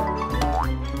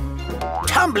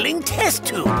 Tumbling test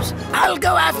tubes. I'll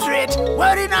go after it.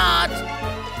 Worry not.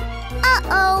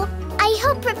 Uh-oh. I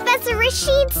hope Professor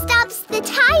Rashid stops the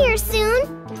tire soon.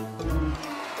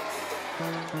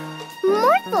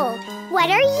 Morphle, what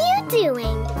are you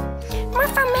doing?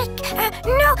 Morphle, make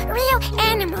no real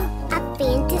animal. A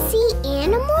fantasy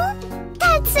animal?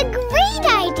 That's a great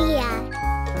idea.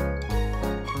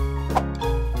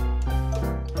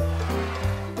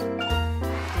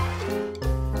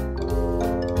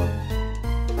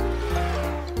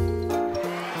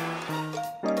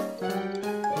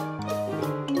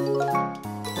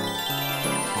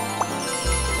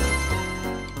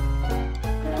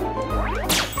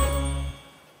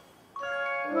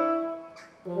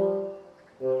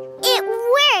 It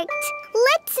worked!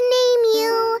 Let's name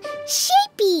you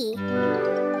Shapey.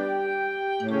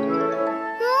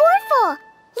 Morphle,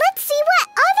 let's see what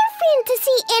other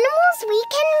fantasy animals we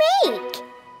can make.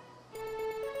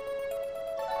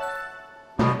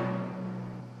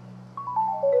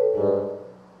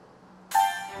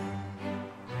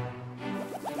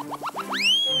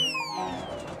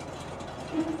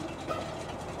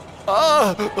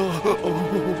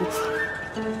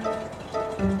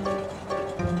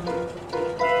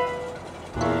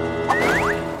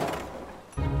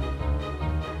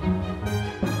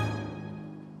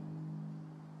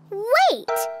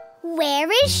 Wait, where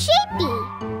is Shapey?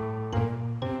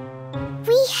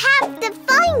 We have to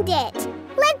find it.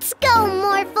 Let's go,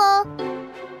 Morphle.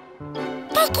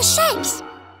 Take the shapes.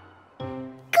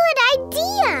 Good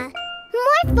idea.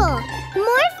 Morphle,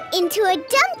 morph into a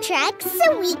dump truck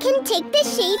so we can take the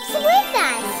shapes with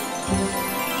us.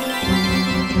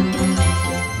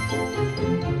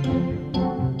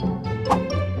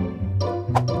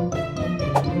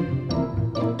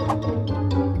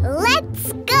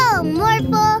 Let's go,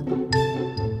 Morphle!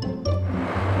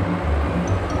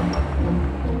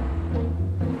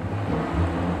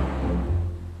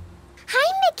 Hi,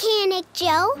 Mechanic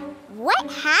Joe.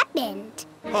 What happened?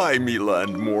 Hi, Mila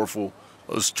and Morphle.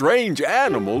 A strange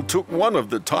animal took one of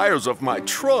the tires of my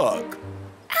truck.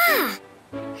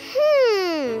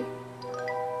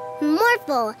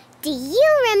 Morphle, do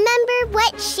you remember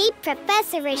what shape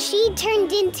Professor Rashid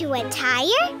turned into a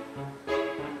tire?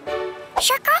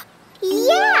 Circle?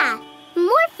 Yeah!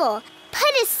 Morphle,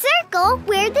 put a circle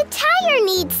where the tire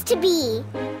needs to be.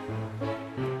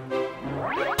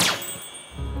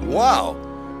 Wow!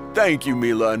 Thank you,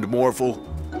 Mila and Morphle.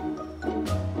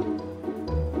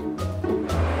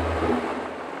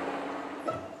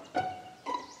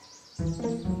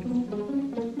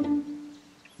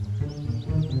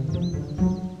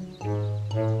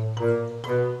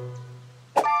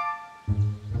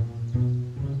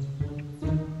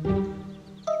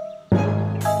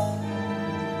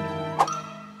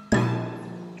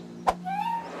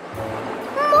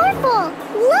 Morphle,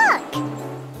 look!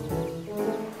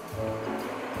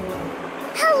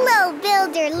 Hello,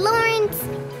 Builder Lawrence.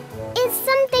 Is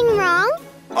something wrong?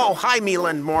 Oh, hi, Mila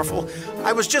and Morphle.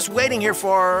 I was just waiting here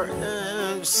for,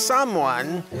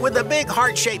 someone with a big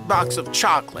heart-shaped box of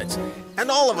chocolates.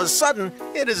 And all of a sudden,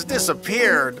 it has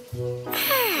disappeared.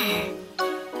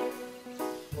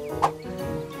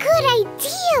 Good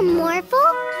idea, Morphle.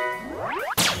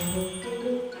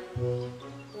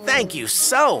 Thank you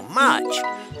so much.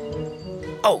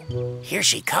 Oh, here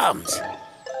she comes.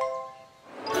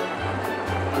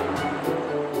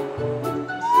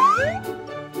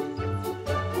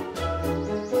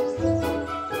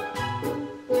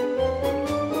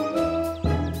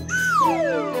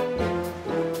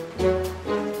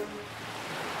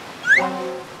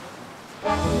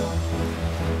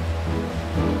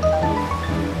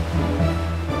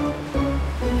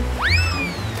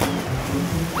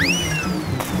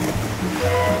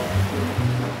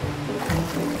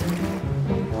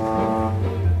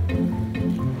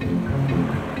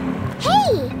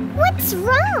 What's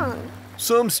wrong?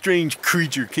 Some strange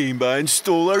creature came by and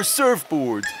stole our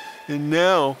surfboards. And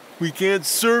now we can't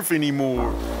surf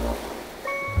anymore.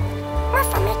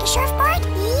 Morphle make a surfboard?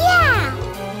 Yeah!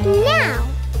 Now,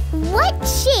 what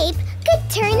shape could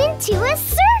turn into a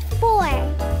surfboard?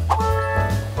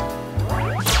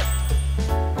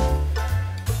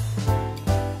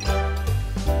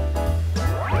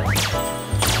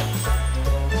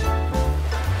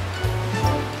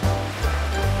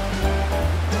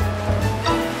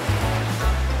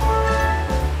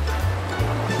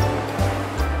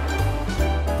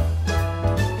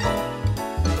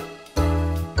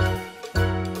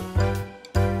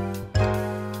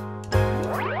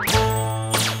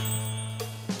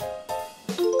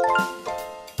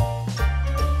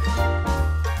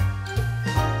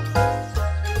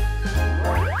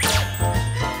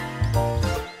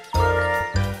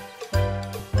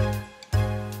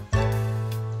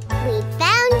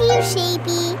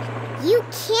 Shapey, you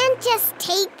can't just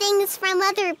take things from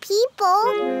other people.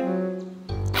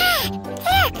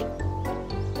 Look!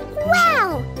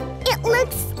 Wow! It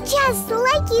looks just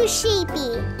like you,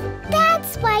 Shapey.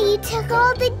 That's why you took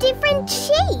all the different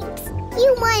shapes.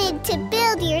 You wanted to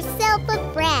build yourself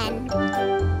a friend.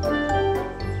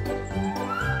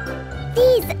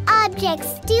 These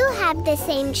objects do have the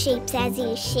same shapes as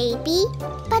you, Shapey,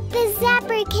 but the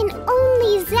zapper can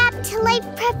only zap to life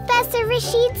Professor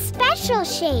Rashid's special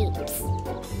shapes.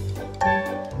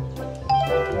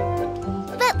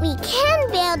 But we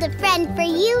can build a friend for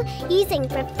you using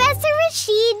Professor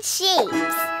Rashid's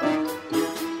shapes.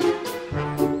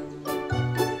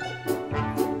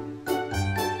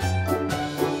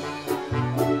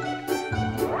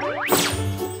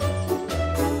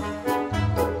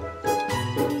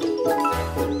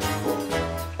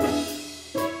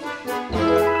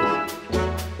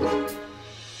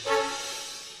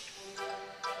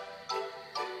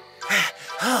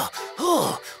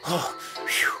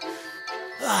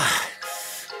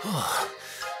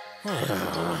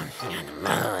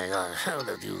 How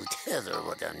do you tether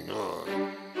what I know?